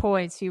great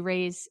points you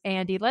raise,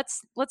 Andy.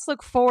 Let's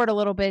look forward a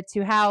little bit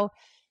to how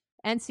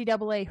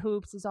NCAA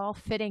hoops is all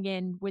fitting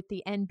in with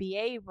the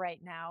NBA right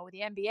now.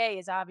 The NBA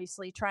is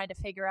obviously trying to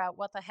figure out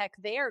what the heck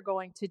they're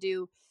going to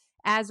do.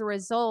 As a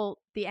result,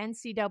 the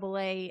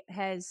NCAA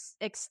has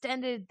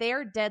extended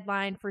their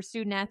deadline for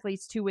student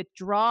athletes to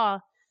withdraw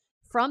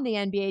from the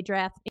NBA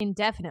draft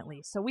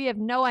indefinitely. So we have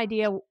no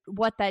idea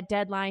what that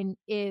deadline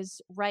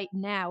is right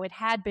now. It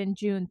had been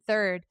June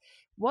 3rd.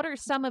 What are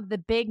some of the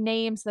big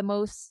names, the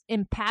most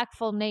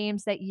impactful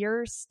names that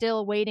you're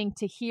still waiting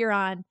to hear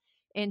on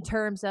in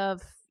terms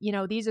of,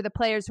 these are the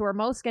players who are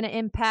most going to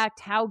impact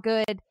how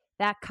good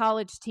that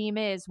college team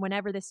is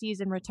whenever the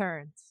season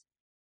returns?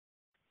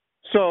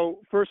 So,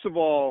 first of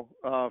all,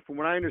 from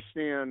what I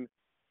understand,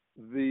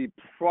 the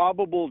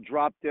probable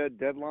drop-dead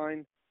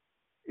deadline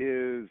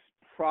is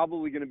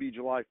probably going to be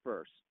July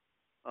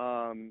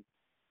 1st.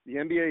 The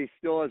NBA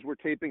still, as we're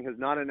taping, has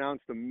not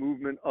announced the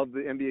movement of the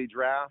NBA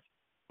draft,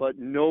 but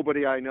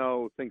nobody I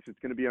know thinks it's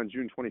going to be on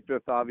June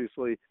 25th,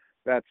 obviously.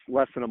 That's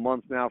less than a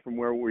month now from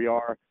where we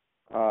are.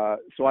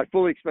 So I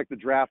fully expect the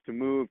draft to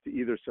move to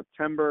either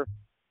September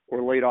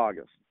or late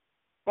August.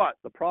 But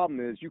the problem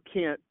is you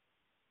can't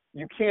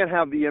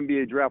have the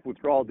NBA draft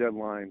withdrawal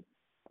deadline,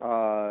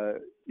 2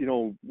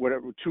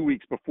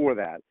 weeks before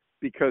that,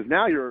 because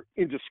now you're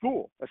into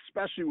school,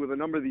 especially with a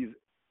number of these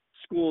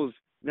schools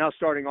now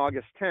starting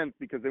August 10th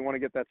because they want to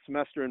get that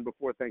semester in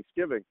before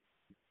Thanksgiving.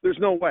 There's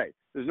no way.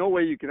 There's no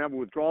way you can have a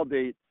withdrawal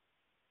date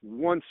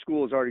once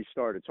school has already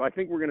started. So I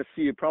think we're going to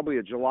see probably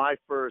a July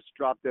 1st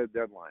drop-dead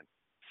deadline.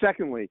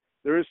 Secondly,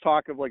 there is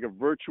talk of like a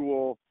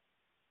virtual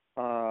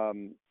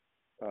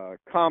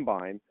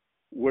combine,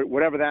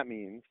 whatever that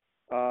means,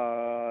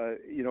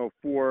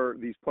 for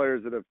these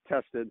players that have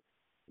tested.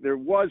 There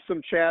was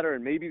some chatter,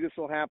 and maybe this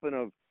will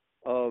happen,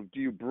 of do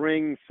you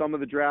bring some of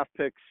the draft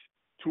picks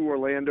to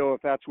Orlando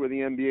if that's where the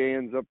NBA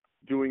ends up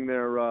doing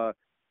their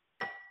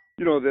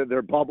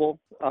their bubble.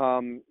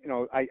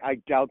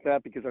 I doubt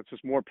that because that's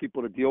just more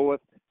people to deal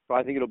with. So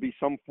I think it'll be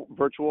some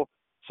virtual.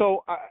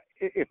 So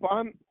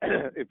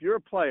if you're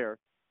a player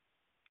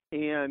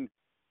and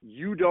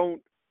you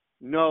don't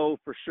know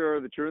for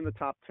sure that you're in the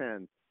top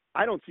 10,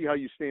 I don't see how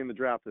you stay in the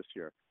draft this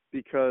year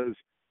because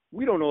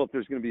we don't know if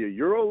there's going to be a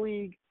Euro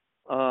League.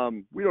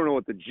 We don't know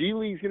what the G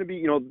League is going to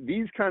be.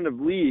 These kind of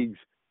leagues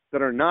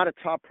that are not a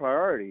top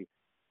priority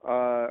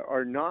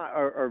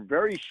are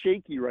very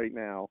shaky right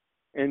now.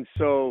 And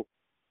so,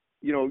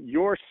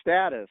 your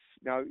status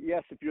now,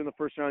 yes, if you're in the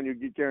first round, you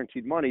get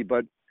guaranteed money,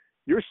 but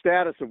your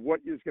status of what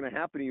is going to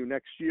happen to you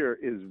next year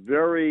is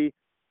very,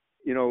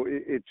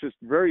 it's just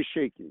very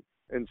shaky.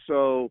 And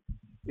so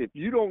if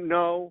you don't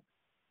know,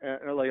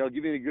 like I'll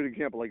give you a good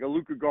example, like a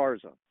Luka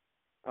Garza.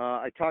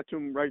 I talked to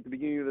him right at the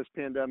beginning of this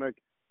pandemic.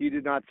 He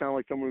did not sound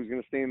like someone who's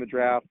going to stay in the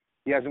draft.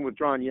 He hasn't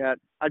withdrawn yet.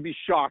 I'd be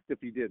shocked if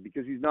he did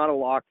because he's not a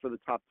lock for the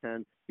top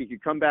 10. He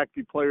could come back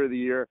to be player of the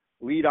year,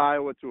 lead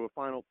Iowa to a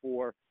Final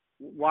Four.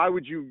 Why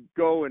would you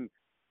go and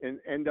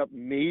end up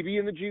maybe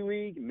in the G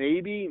League?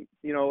 Maybe,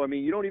 you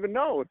don't even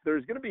know if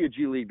there's going to be a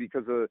G League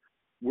because of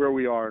where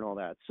we are and all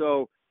that.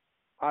 So,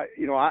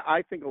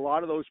 I think a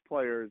lot of those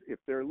players, if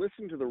they're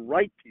listening to the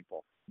right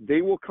people,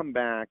 they will come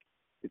back.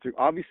 It's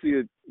obviously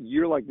a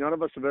year like none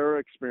of us have ever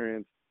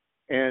experienced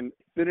and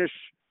finish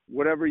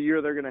whatever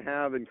year they're going to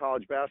have in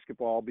college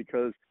basketball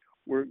because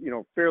we're,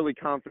 fairly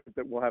confident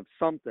that we'll have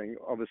something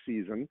of a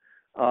season.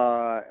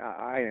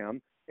 I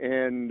am.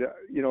 And,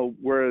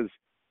 whereas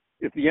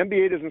if the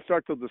NBA doesn't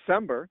start till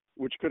December,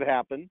 which could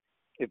happen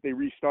if they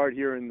restart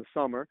here in the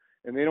summer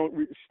and they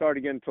don't start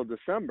again until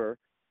December,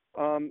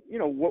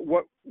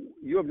 what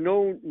you have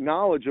no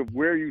knowledge of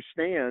where you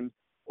stand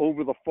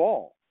over the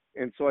fall.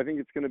 And so I think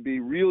it's going to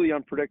be really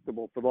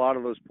unpredictable for a lot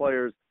of those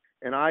players.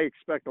 And I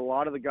expect a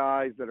lot of the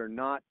guys that are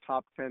not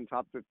top 10,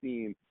 top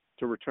 15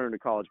 to return to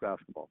college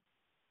basketball.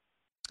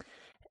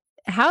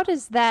 How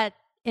does that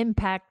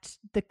impact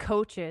the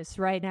coaches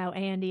right now,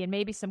 Andy, and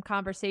maybe some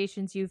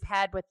conversations you've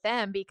had with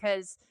them?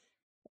 Because,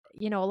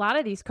 a lot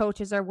of these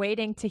coaches are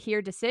waiting to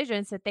hear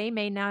decisions that they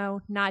may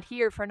now not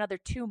hear for another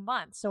 2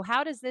 months. So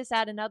how does this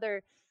add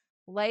another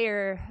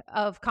layer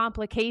of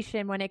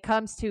complication when it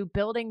comes to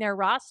building their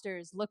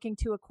rosters, looking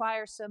to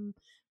acquire some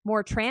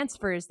more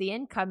transfers, the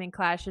incoming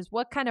clashes?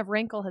 What kind of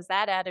wrinkle has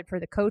that added for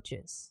the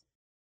coaches?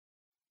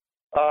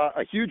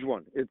 A huge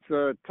one. It's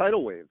a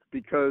tidal wave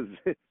because,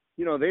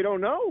 they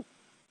don't know.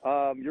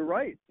 You're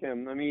right,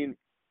 Tim.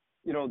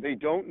 They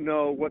don't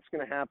know what's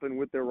going to happen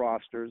with their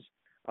rosters.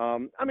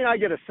 I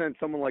get a sense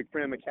someone like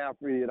Fran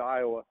McCaffrey at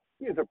Iowa,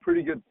 he has a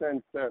pretty good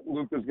sense that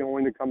Luka's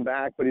going to come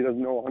back, but he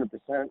doesn't know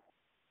 100%.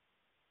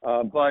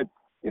 But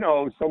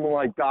someone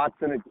like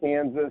Dotson at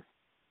Kansas,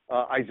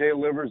 Isaiah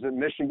Livers at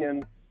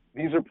Michigan,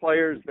 these are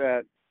players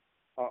that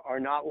are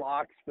not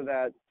locks for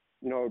that,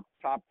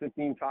 top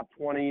 15, top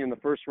 20 in the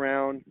first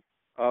round.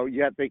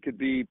 Yet they could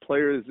be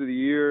players of the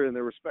year in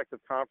their respective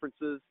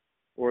conferences,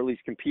 or at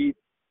least compete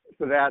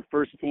for that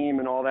first team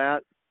and all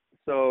that.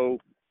 So,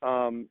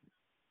 but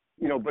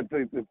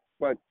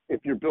if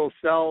you're Bill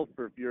Self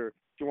or if you're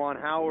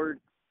Juwan Howard,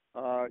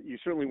 you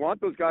certainly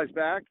want those guys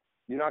back.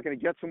 You're not going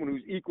to get someone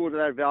who's equal to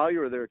that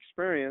value or their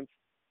experience.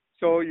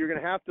 So you're going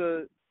to have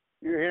to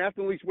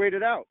at least wait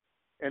it out.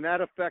 And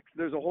that affects,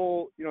 there's a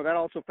whole, that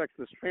also affects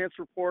this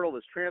transfer portal,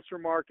 this transfer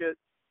market.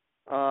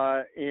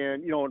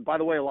 And by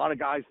the way, a lot of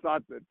guys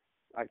thought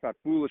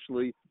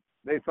foolishly,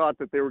 they thought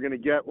that they were going to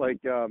get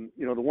the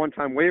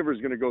one-time waiver is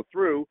going to go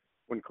through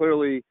when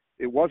clearly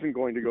it wasn't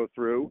going to go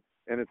through.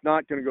 And it's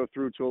not going to go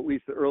through till at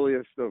least the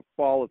earliest of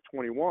fall of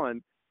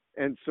 21.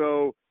 And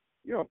so,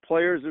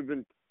 players have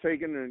been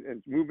taken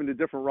and moving to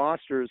different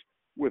rosters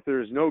with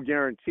there's no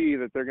guarantee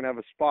that they're going to have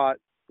a spot,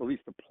 at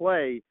least to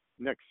play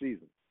next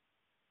season.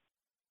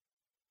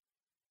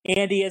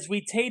 Andy, as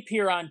we tape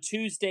here on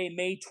Tuesday,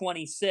 May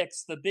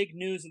 26th, the big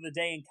news of the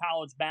day in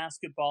college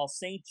basketball,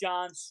 St.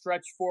 John's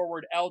stretch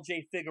forward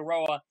LJ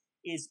Figueroa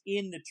is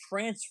in the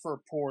transfer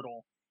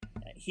portal.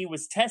 He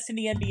was testing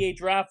the NBA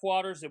draft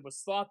waters. It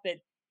was thought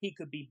that he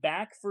could be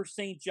back for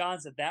St.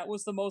 John's, that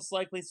was the most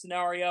likely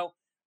scenario.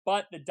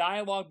 But the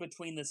dialogue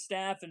between the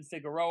staff and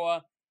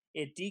Figueroa,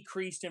 it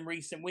decreased in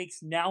recent weeks.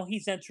 Now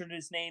he's entered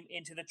his name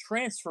into the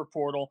transfer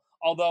portal,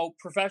 although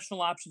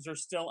professional options are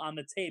still on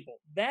the table.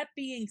 That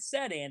being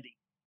said, Andy,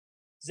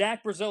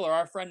 Zach Braziller,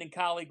 our friend and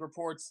colleague,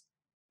 reports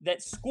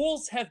that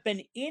schools have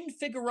been in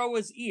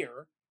Figueroa's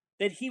ear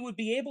that he would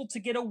be able to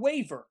get a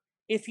waiver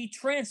if he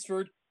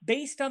transferred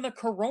based on the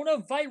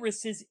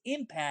coronavirus's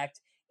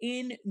impact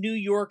in New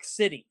York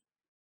City.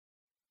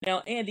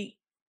 Now, Andy,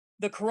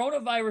 the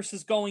coronavirus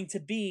is going to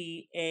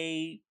be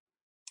a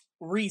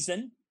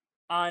reason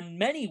on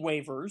many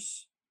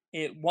waivers,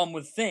 one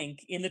would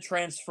think, in the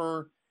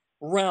transfer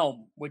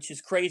realm, which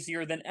is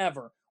crazier than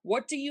ever.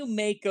 What do you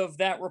make of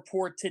that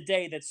report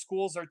today that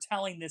schools are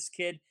telling this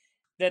kid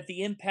that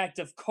the impact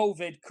of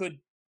COVID could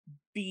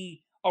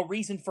be a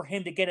reason for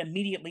him to get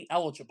immediately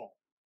eligible?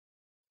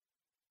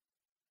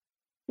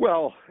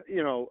 Well,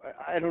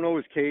 I don't know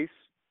his case.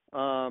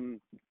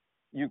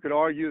 You could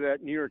argue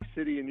that New York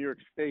City and New York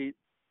State,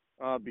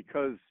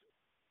 because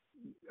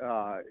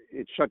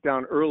it shut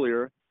down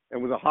earlier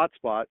and was a hot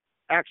spot,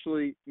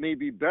 actually may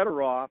be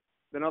better off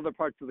than other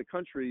parts of the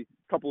country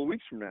a couple of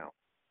weeks from now,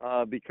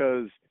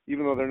 because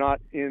even though they're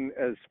not in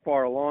as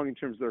far along in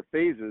terms of their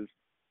phases,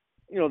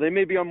 they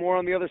may be more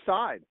on the other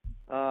side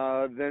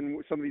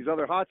than some of these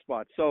other hot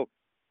spots. So,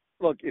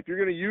 look, if you're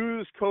going to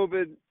use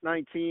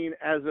COVID-19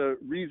 as a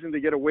reason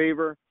to get a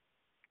waiver,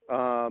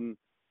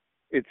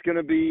 it's going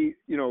to be,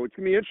 it's going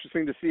to be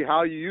interesting to see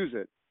how you use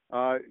it.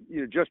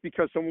 Just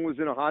because someone was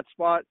in a hot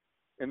spot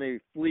and they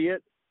flee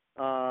it,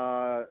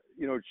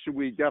 should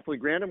we definitely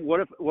grant him?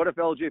 What if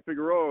LJ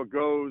Figueroa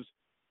goes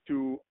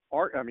to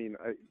I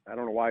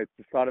don't know why I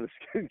just thought of this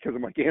because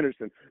of Mike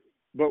Anderson,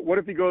 but what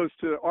if he goes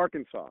to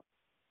Arkansas,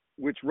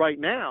 which right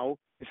now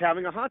is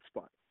having a hot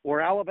spot,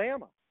 or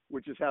Alabama,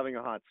 which is having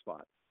a hot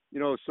spot?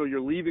 So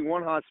you're leaving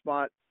one hot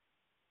spot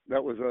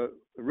that was a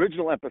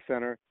original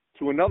epicenter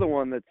to another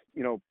one that's,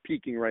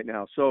 peaking right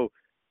now. So,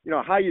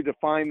 how you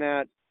define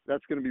that,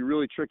 that's going to be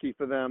really tricky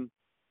for them.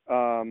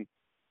 The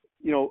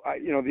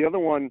other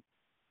one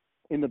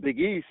in the Big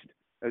East,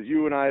 as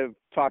you and I have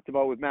talked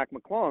about with Mac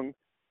McClung,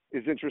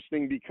 is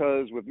interesting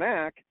because with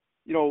Mac,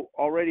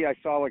 already I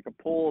saw like a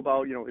poll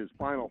about, his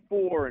Final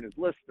Four and his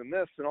list and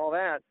this and all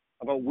that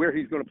about where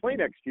he's going to play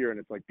next year. And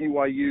it's like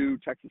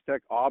BYU, Texas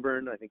Tech,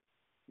 Auburn, I think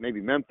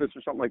maybe Memphis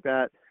or something like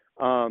that.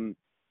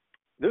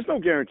 There's no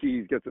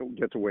guarantee he gets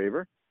a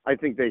waiver. I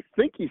think they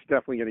think he's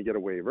definitely going to get a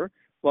waiver,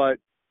 but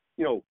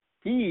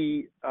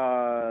he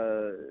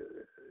was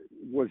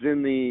lives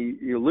in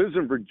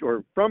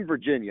from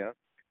Virginia,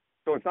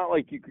 so it's not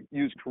like you could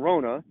use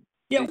Corona.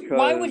 Yeah,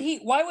 why would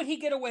he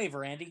get a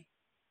waiver, Andy?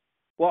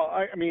 Well,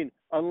 I mean,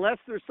 unless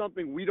there's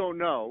something we don't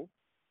know,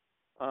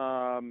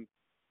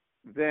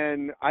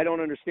 then I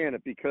don't understand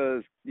it,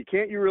 because you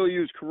can't really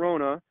use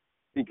Corona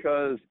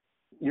because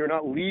you're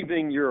not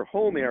leaving your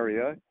home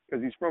area,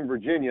 because he's from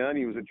Virginia and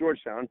he was at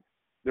Georgetown.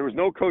 There was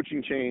no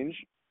coaching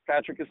change.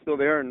 Patrick is still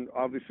there, and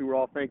obviously we're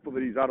all thankful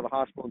that he's out of the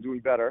hospital and doing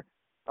better.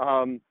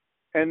 And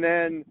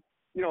then,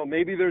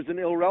 maybe there's an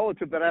ill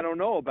relative that I don't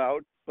know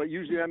about, but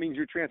usually that means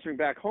you're transferring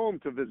back home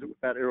to visit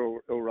with that ill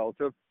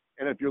relative.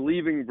 And if you're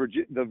leaving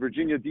the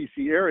Virginia,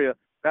 D.C. area,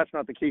 that's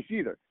not the case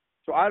either.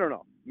 So I don't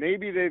know.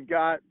 Maybe they've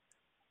got,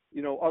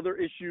 other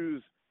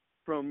issues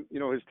from,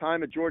 his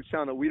time at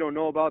Georgetown that we don't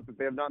know about, that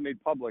they have not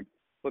made public.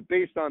 But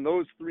based on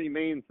those three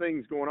main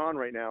things going on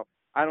right now,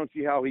 I don't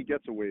see how he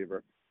gets a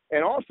waiver.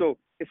 And also,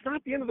 it's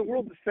not the end of the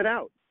world to sit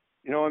out.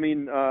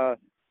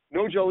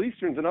 Nojel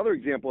Eastern's another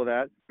example of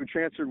that, who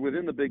transferred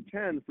within the Big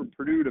Ten from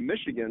Purdue to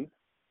Michigan.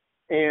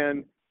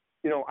 And,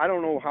 I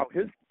don't know how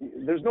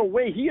there's no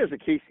way he has a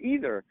case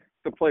either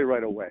to play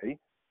right away.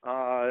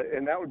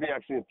 And that would be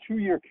actually a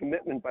 2-year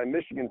commitment by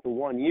Michigan for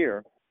 1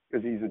 year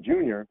because he's a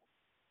junior.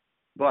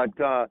 But,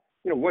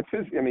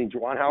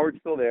 Juwan Howard's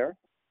still there.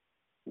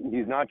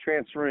 He's not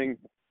transferring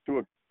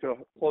to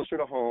closer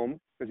to home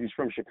because he's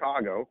from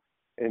Chicago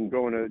and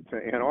going to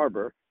Ann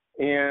Arbor.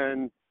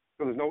 And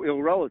so there's no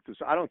ill relative.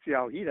 So I don't see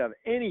how he'd have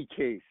any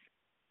case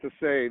to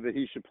say that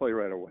he should play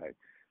right away.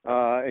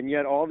 And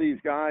yet all these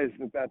guys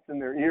that's in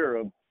their ear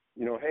of,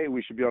 hey,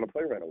 we should be able to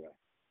play right away.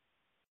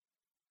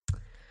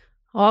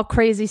 All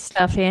crazy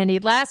stuff, Andy.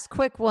 Last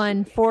quick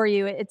one for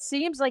you. It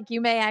seems like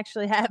you may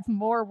actually have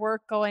more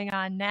work going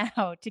on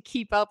now to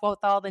keep up with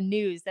all the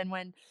news than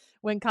when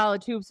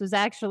college hoops was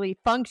actually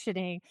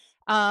functioning.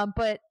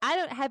 But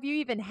have you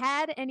even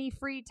had any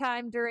free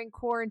time during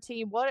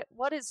quarantine?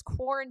 What does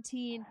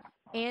quarantine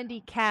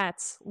Andy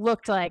Katz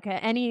looked like?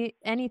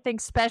 Anything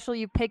special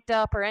you picked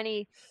up, or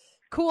any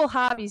cool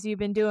hobbies you've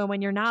been doing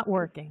when you're not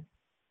working?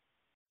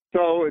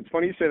 So it's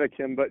funny you say that,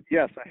 Kim, but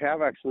yes, I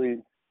have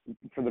actually,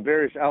 for the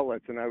various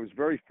outlets, and I was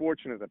very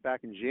fortunate that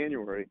back in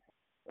January,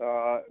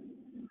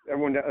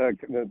 everyone,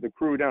 the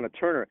crew down at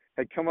Turner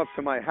had come up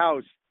to my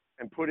house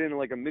and put in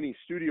like a mini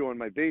studio in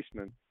my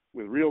basement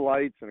with real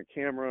lights and a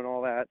camera and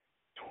all that,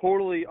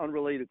 totally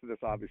unrelated to this,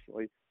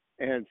 obviously.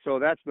 And so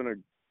that's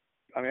been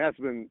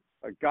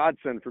a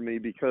godsend for me,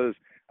 because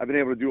I've been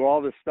able to do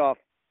all this stuff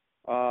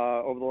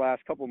over the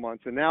last couple of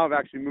months. And now I've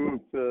actually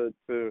moved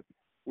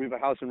we have a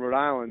house in Rhode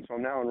Island, so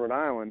I'm now in Rhode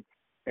Island,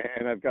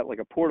 and I've got like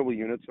a portable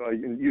unit, so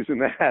I'm using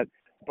that.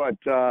 But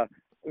the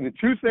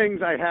two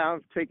things I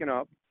have taken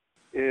up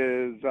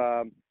is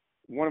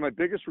one of my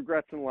biggest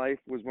regrets in life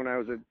was when I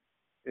was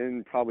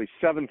in probably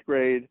 7th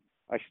grade,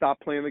 I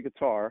stopped playing the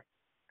guitar.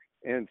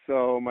 And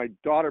so my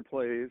daughter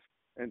plays.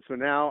 And so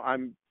now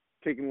I'm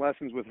taking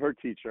lessons with her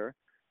teacher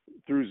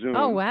through Zoom.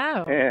 Oh,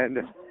 wow. And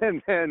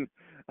then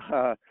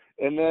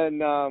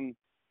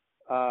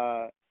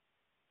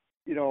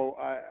you know,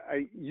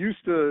 I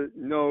used to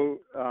know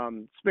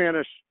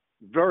Spanish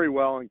very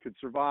well and could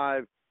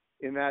survive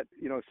in that,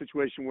 you know,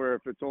 situation where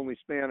if it's only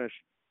Spanish,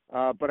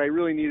 but I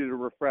really needed a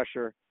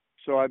refresher.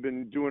 So I've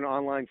been doing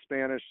online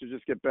Spanish to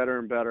just get better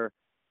and better.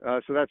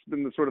 So that's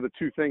been the sort of the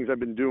two things I've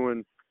been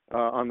doing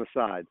on the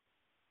side.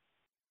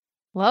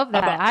 Love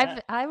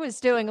that. I was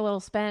doing a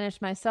little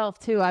Spanish myself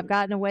too. I've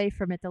gotten away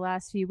from it the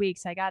last few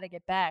weeks. I got to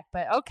get back.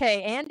 But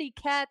okay, Andy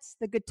Katz,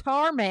 the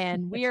guitar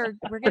man. We're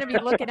going to be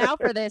looking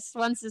out for this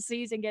once the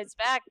season gets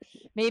back.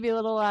 Maybe a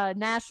little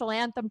national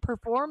anthem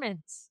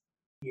performance.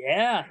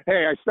 Yeah.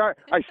 Hey,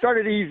 I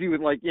started easy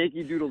with like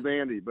Yankee Doodle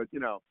Dandy, but you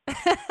know,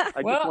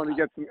 I wanted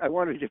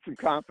to get some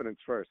confidence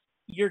first.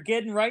 You're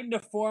getting right into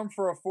form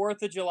for a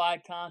 4th of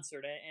July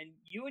concert, and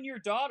you and your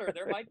daughter,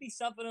 there might be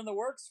something in the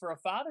works for a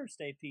Father's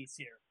Day piece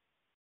here.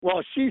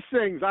 Well, she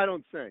sings, I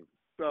don't sing.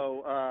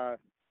 So,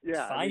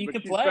 yeah. Fine, you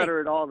can she's play. better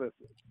at all this.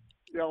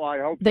 You know, I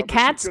hope the so,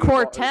 Katz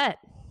Quartet.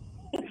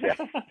 Yeah.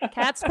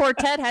 Katz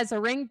Quartet has a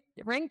ring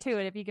to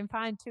it. If you can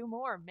find 2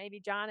 more, maybe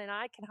John and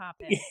I can hop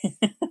in.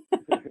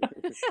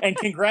 And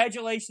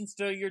congratulations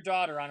to your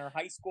daughter on her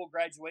high school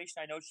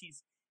graduation. I know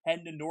she's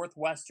heading to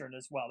Northwestern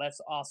as well.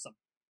 That's awesome.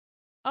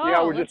 Oh,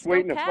 yeah, we're just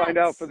waiting to Cats. find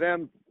out for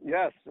them.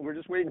 Yes, we're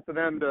just waiting for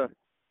them to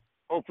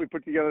hopefully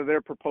put together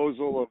their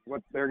proposal of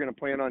what they're going to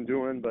plan on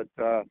doing. But,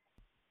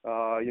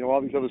 you know,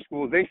 all these other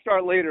schools, they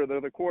start later.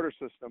 They're the quarter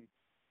system.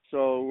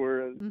 So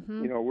we're,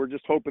 you know, we're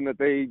just hoping that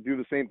they do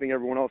the same thing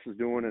everyone else is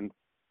doing and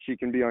she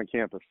can be on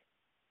campus.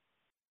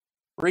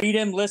 Read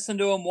him, listen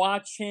to him,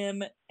 watch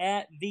him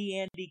at the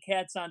Andy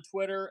Katz on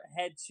Twitter.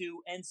 Head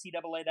to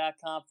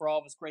ncaa.com for all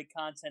of his great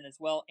content as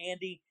well.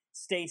 Andy,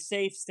 stay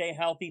safe, stay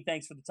healthy.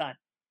 Thanks for the time.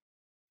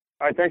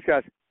 All right, thanks,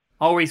 guys.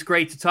 Always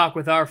great to talk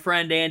with our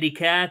friend Andy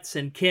Katz.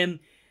 And Kim,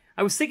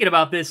 I was thinking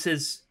about this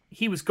as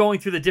he was going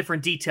through the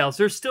different details.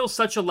 There's still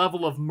such a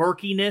level of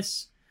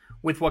murkiness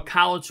with what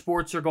college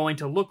sports are going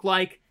to look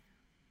like.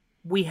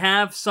 We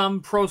have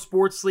some pro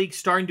sports leagues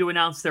starting to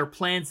announce their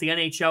plans, the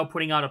NHL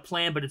putting out a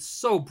plan, but it's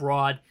so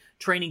broad.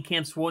 Training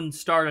camps wouldn't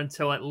start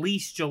until at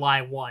least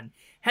July 1.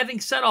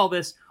 Having said all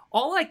this,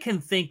 all I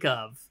can think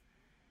of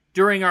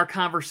during our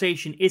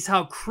conversation is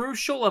how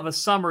crucial of a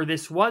summer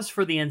this was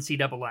for the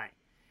NCAA.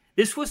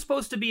 This was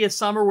supposed to be a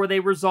summer where they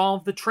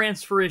resolved the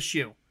transfer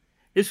issue.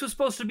 This was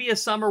supposed to be a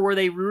summer where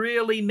they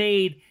really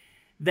made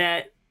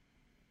that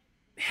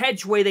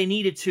hedgeway they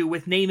needed to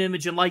with name,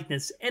 image, and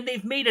likeness. And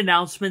they've made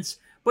announcements,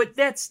 but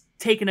that's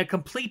taken a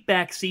complete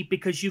backseat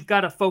because you've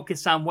got to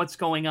focus on what's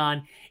going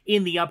on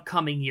in the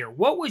upcoming year.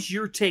 What was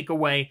your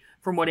takeaway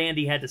from what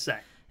Andy had to say?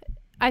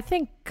 I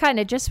think kind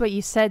of just what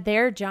you said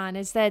there, John,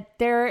 is that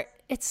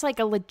it's like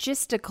a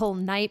logistical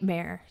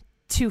nightmare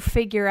to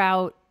figure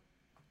out,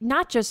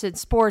 not just in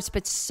sports,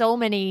 but so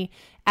many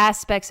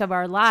aspects of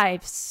our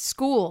lives,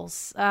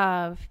 schools,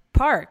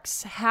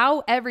 parks,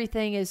 how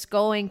everything is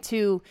going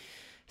to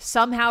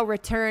somehow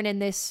return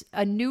in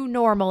a new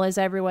normal, as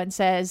everyone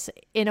says,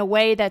 in a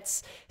way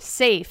that's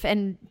safe.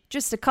 And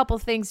just a couple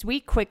things we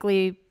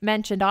quickly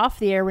mentioned off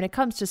the air when it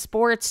comes to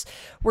sports,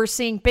 we're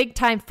seeing big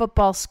time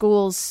football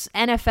schools,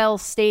 NFL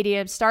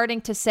stadiums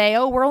starting to say,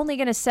 oh, we're only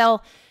going to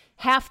sell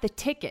half the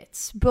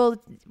tickets. Well,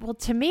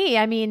 to me,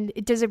 I mean,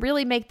 does it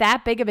really make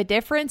that big of a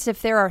difference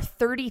if there are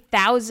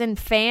 30,000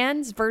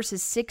 fans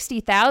versus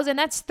 60,000?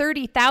 That's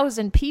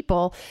 30,000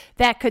 people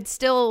that could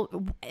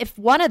still, if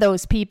one of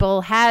those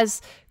people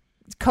has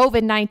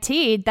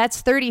COVID-19,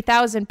 that's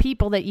 30,000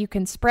 people that you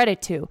can spread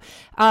it to.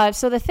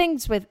 So the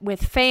things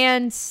with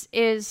fans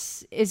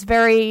is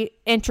very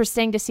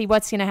interesting to see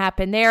what's going to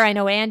happen there. I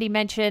know Andy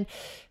mentioned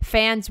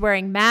fans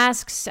wearing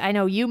masks. I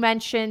know you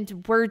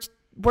mentioned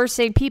we're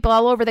seeing people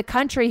all over the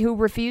country who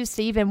refuse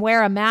to even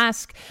wear a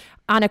mask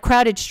on a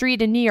crowded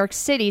street in New York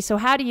City. So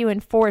how do you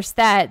enforce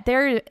that?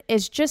 There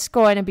is just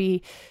going to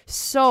be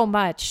so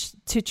much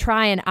to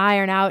try and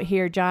iron out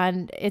here,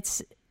 John.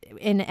 It's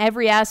in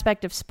every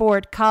aspect of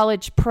sport,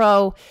 college,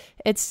 pro.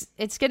 It's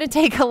going to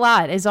take a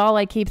lot is all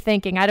I keep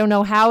thinking. I don't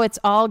know how it's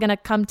all going to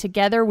come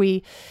together.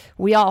 We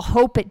all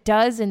hope it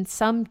does in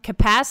some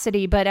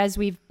capacity, but as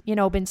we've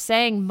been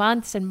saying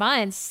months and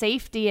months,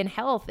 safety and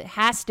health, it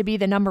has to be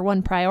the number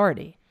one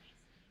priority.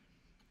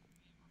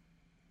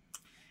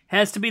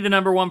 Has to be the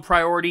number one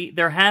priority.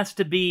 There has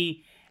to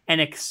be an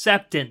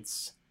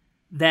acceptance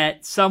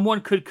that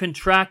someone could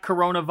contract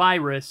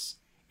coronavirus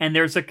and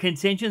there's a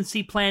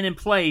contingency plan in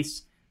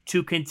place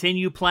to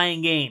continue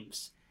playing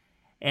games.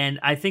 And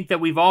I think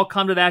that we've all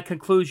come to that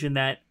conclusion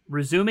that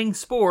resuming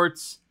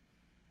sports,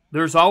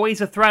 there's always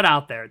a threat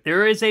out there.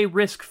 There is a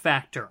risk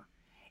factor.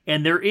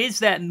 And there is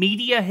that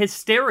media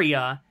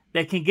hysteria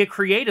that can get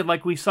created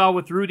like we saw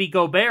with Rudy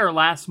Gobert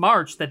last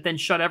March that then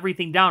shut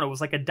everything down. It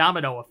was like a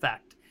domino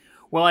effect.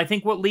 Well, I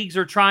think what leagues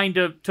are trying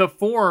to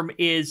form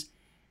is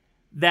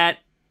that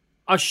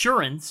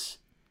assurance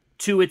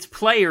to its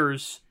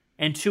players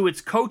and to its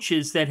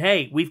coaches that,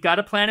 hey, we've got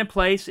a plan in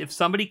place. If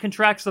somebody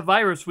contracts the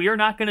virus, we are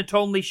not going to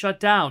totally shut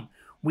down.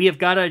 We have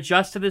got to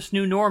adjust to this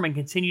new norm and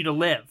continue to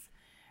live.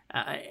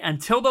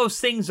 Until those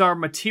things are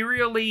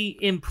materially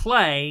in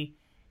play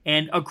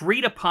and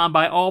agreed upon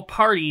by all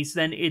parties,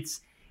 then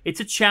it's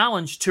a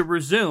challenge to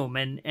resume.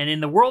 And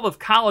in the world of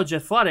college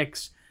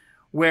athletics,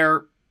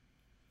 where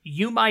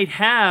you might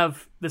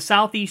have the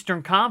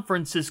Southeastern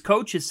Conference's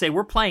coaches say,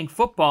 we're playing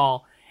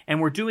football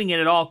and we're doing it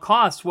at all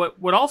costs,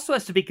 what also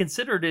has to be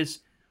considered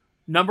is,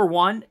 number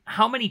one,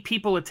 how many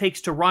people it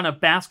takes to run a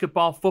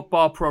basketball,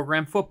 football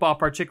program, football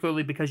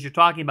particularly because you're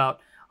talking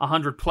about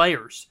 100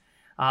 players,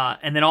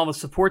 and then all the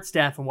support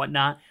staff and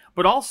whatnot.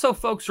 But also,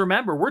 folks,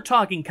 remember, we're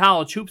talking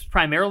college hoops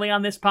primarily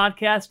on this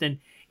podcast, and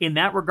in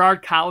that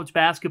regard, college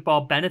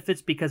basketball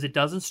benefits because it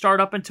doesn't start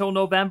up until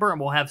November, and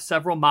we'll have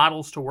several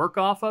models to work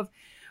off of.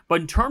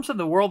 But in terms of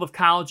the world of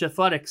college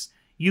athletics,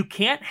 you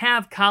can't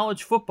have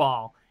college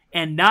football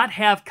and not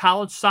have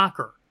college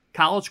soccer,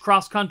 college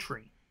cross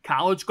country,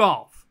 college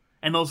golf,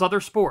 and those other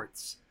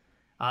sports.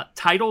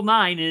 Title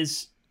IX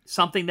is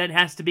something that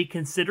has to be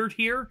considered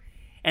here,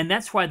 and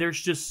that's why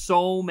there's just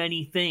so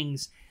many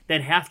things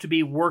that have to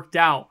be worked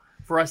out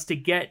for us to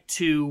get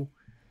to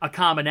a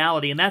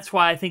commonality. And that's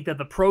why I think that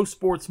the pro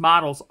sports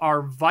models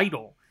are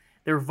vital.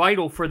 They're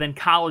vital for then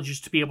colleges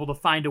to be able to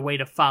find a way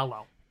to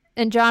follow.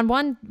 And John,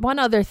 one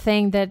other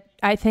thing that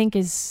I think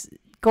is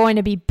going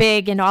to be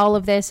big in all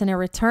of this and a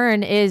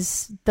return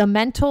is the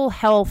mental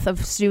health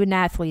of student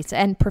athletes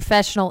and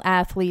professional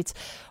athletes.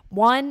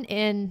 One,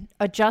 in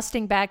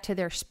adjusting back to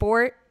their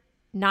sport,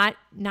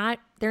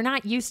 they're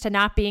not used to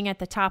not being at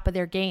the top of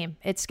their game.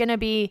 It's going to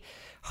be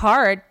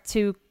hard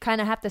to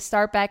kind of have to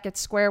start back at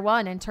square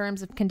one in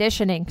terms of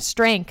conditioning,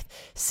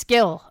 strength,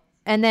 skill.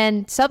 And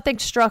then something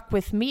struck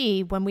with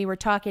me when we were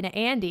talking to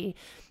Andy,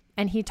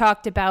 and he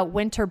talked about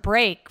winter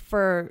break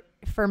for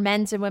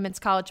men's and women's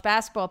college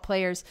basketball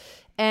players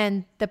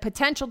and the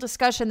potential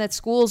discussion that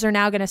schools are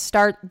now going to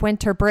start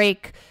winter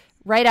break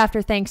right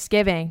after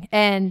Thanksgiving.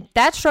 And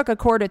that struck a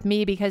chord with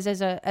me because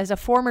as a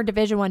former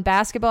Division I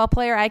basketball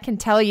player, I can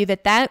tell you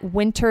that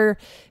winter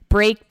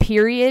break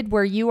period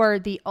where you are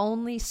the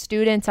only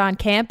student on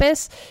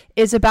campus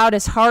is about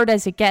as hard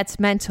as it gets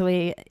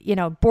mentally,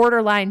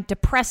 borderline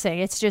depressing.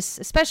 It's just,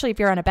 especially if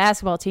you're on a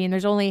basketball team,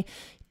 there's only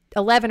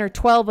 11 or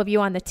 12 of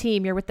you on the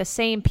team. You're with the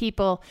same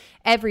people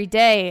every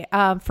day.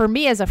 For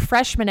me as a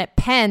freshman at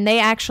Penn, they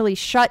actually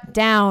shut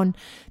down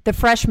the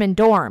freshman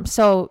dorm.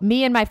 So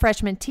me and my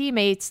freshman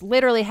teammates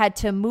literally had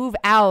to move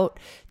out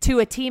to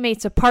a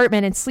teammate's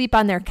apartment and sleep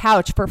on their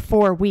couch for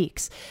 4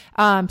 weeks.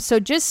 So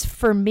just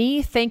for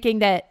me thinking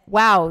that,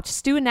 wow,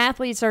 student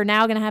athletes are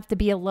now going to have to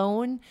be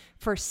alone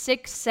for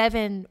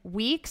 6-7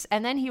 weeks.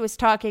 And then he was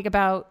talking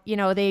about,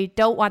 they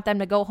don't want them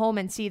to go home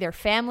and see their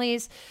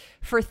families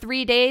for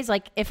 3 days.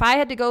 Like if I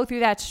had to go through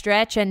that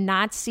stretch and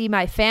not see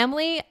my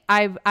family,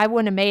 I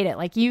wouldn't have made it.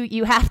 Like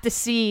you have to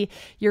see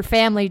your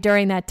family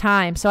during that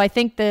time. So I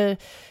think the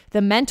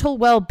mental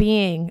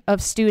well-being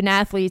of student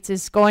athletes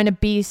is going to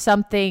be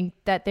something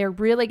that they're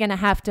really going to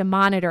have to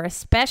monitor,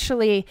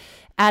 especially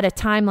at a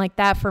time like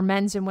that for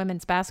men's and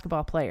women's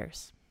basketball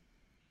players.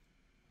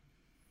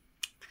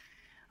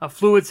 A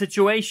fluid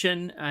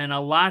situation and a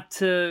lot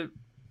to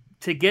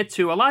get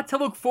to, a lot to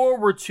look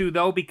forward to,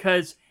 though,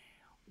 because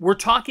we're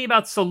talking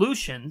about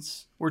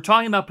solutions. We're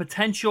talking about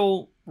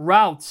potential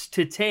routes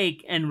to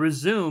take and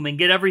resume and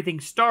get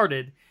everything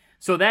started.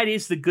 So that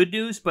is the good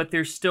news, but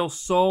there's still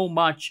so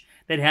much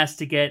that has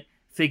to get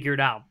figured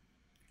out.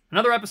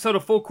 Another episode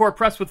of Full Court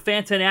Press with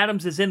Fanta and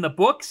Adams is in the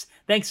books.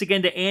 Thanks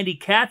again to Andy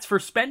Katz for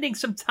spending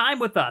some time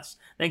with us.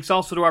 Thanks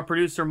also to our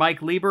producer,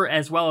 Mike Lieber,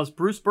 as well as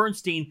Bruce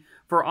Bernstein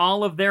for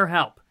all of their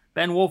help.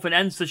 Ben Wolfen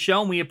ends the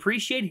show, and we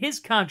appreciate his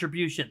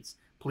contributions.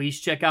 Please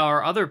check out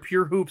our other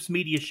Pure Hoops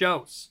media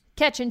shows.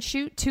 Catch and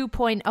Shoot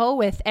 2.0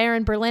 with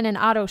Aaron Berlin and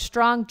Otto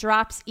Strong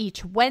drops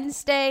each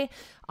Wednesday.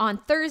 On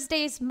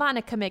Thursdays,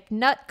 Monica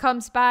McNutt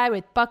comes by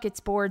with buckets,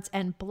 boards,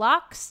 and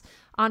blocks.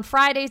 On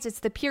Fridays, it's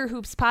the Pure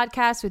Hoops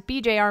podcast with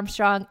BJ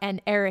Armstrong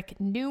and Eric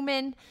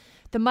Newman.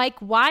 The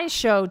Mike Wise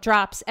Show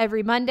drops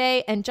every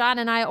Monday, and John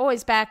and I are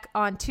always back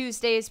on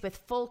Tuesdays with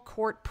Full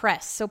Court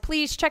Press. So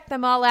please check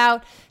them all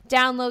out,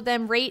 download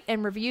them, rate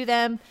and review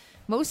them.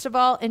 Most of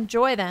all,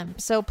 enjoy them.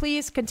 So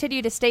please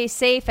continue to stay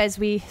safe as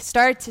we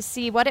start to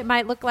see what it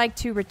might look like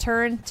to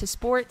return to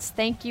sports.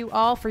 Thank you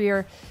all for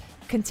your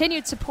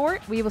continued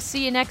support. We will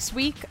see you next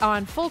week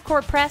on Full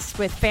Court Press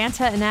with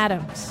Fanta and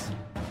Adams.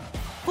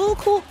 Full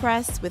Court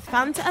Press with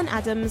Fanta and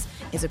Adams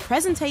is a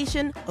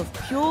presentation of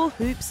Pure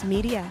Hoops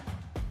Media.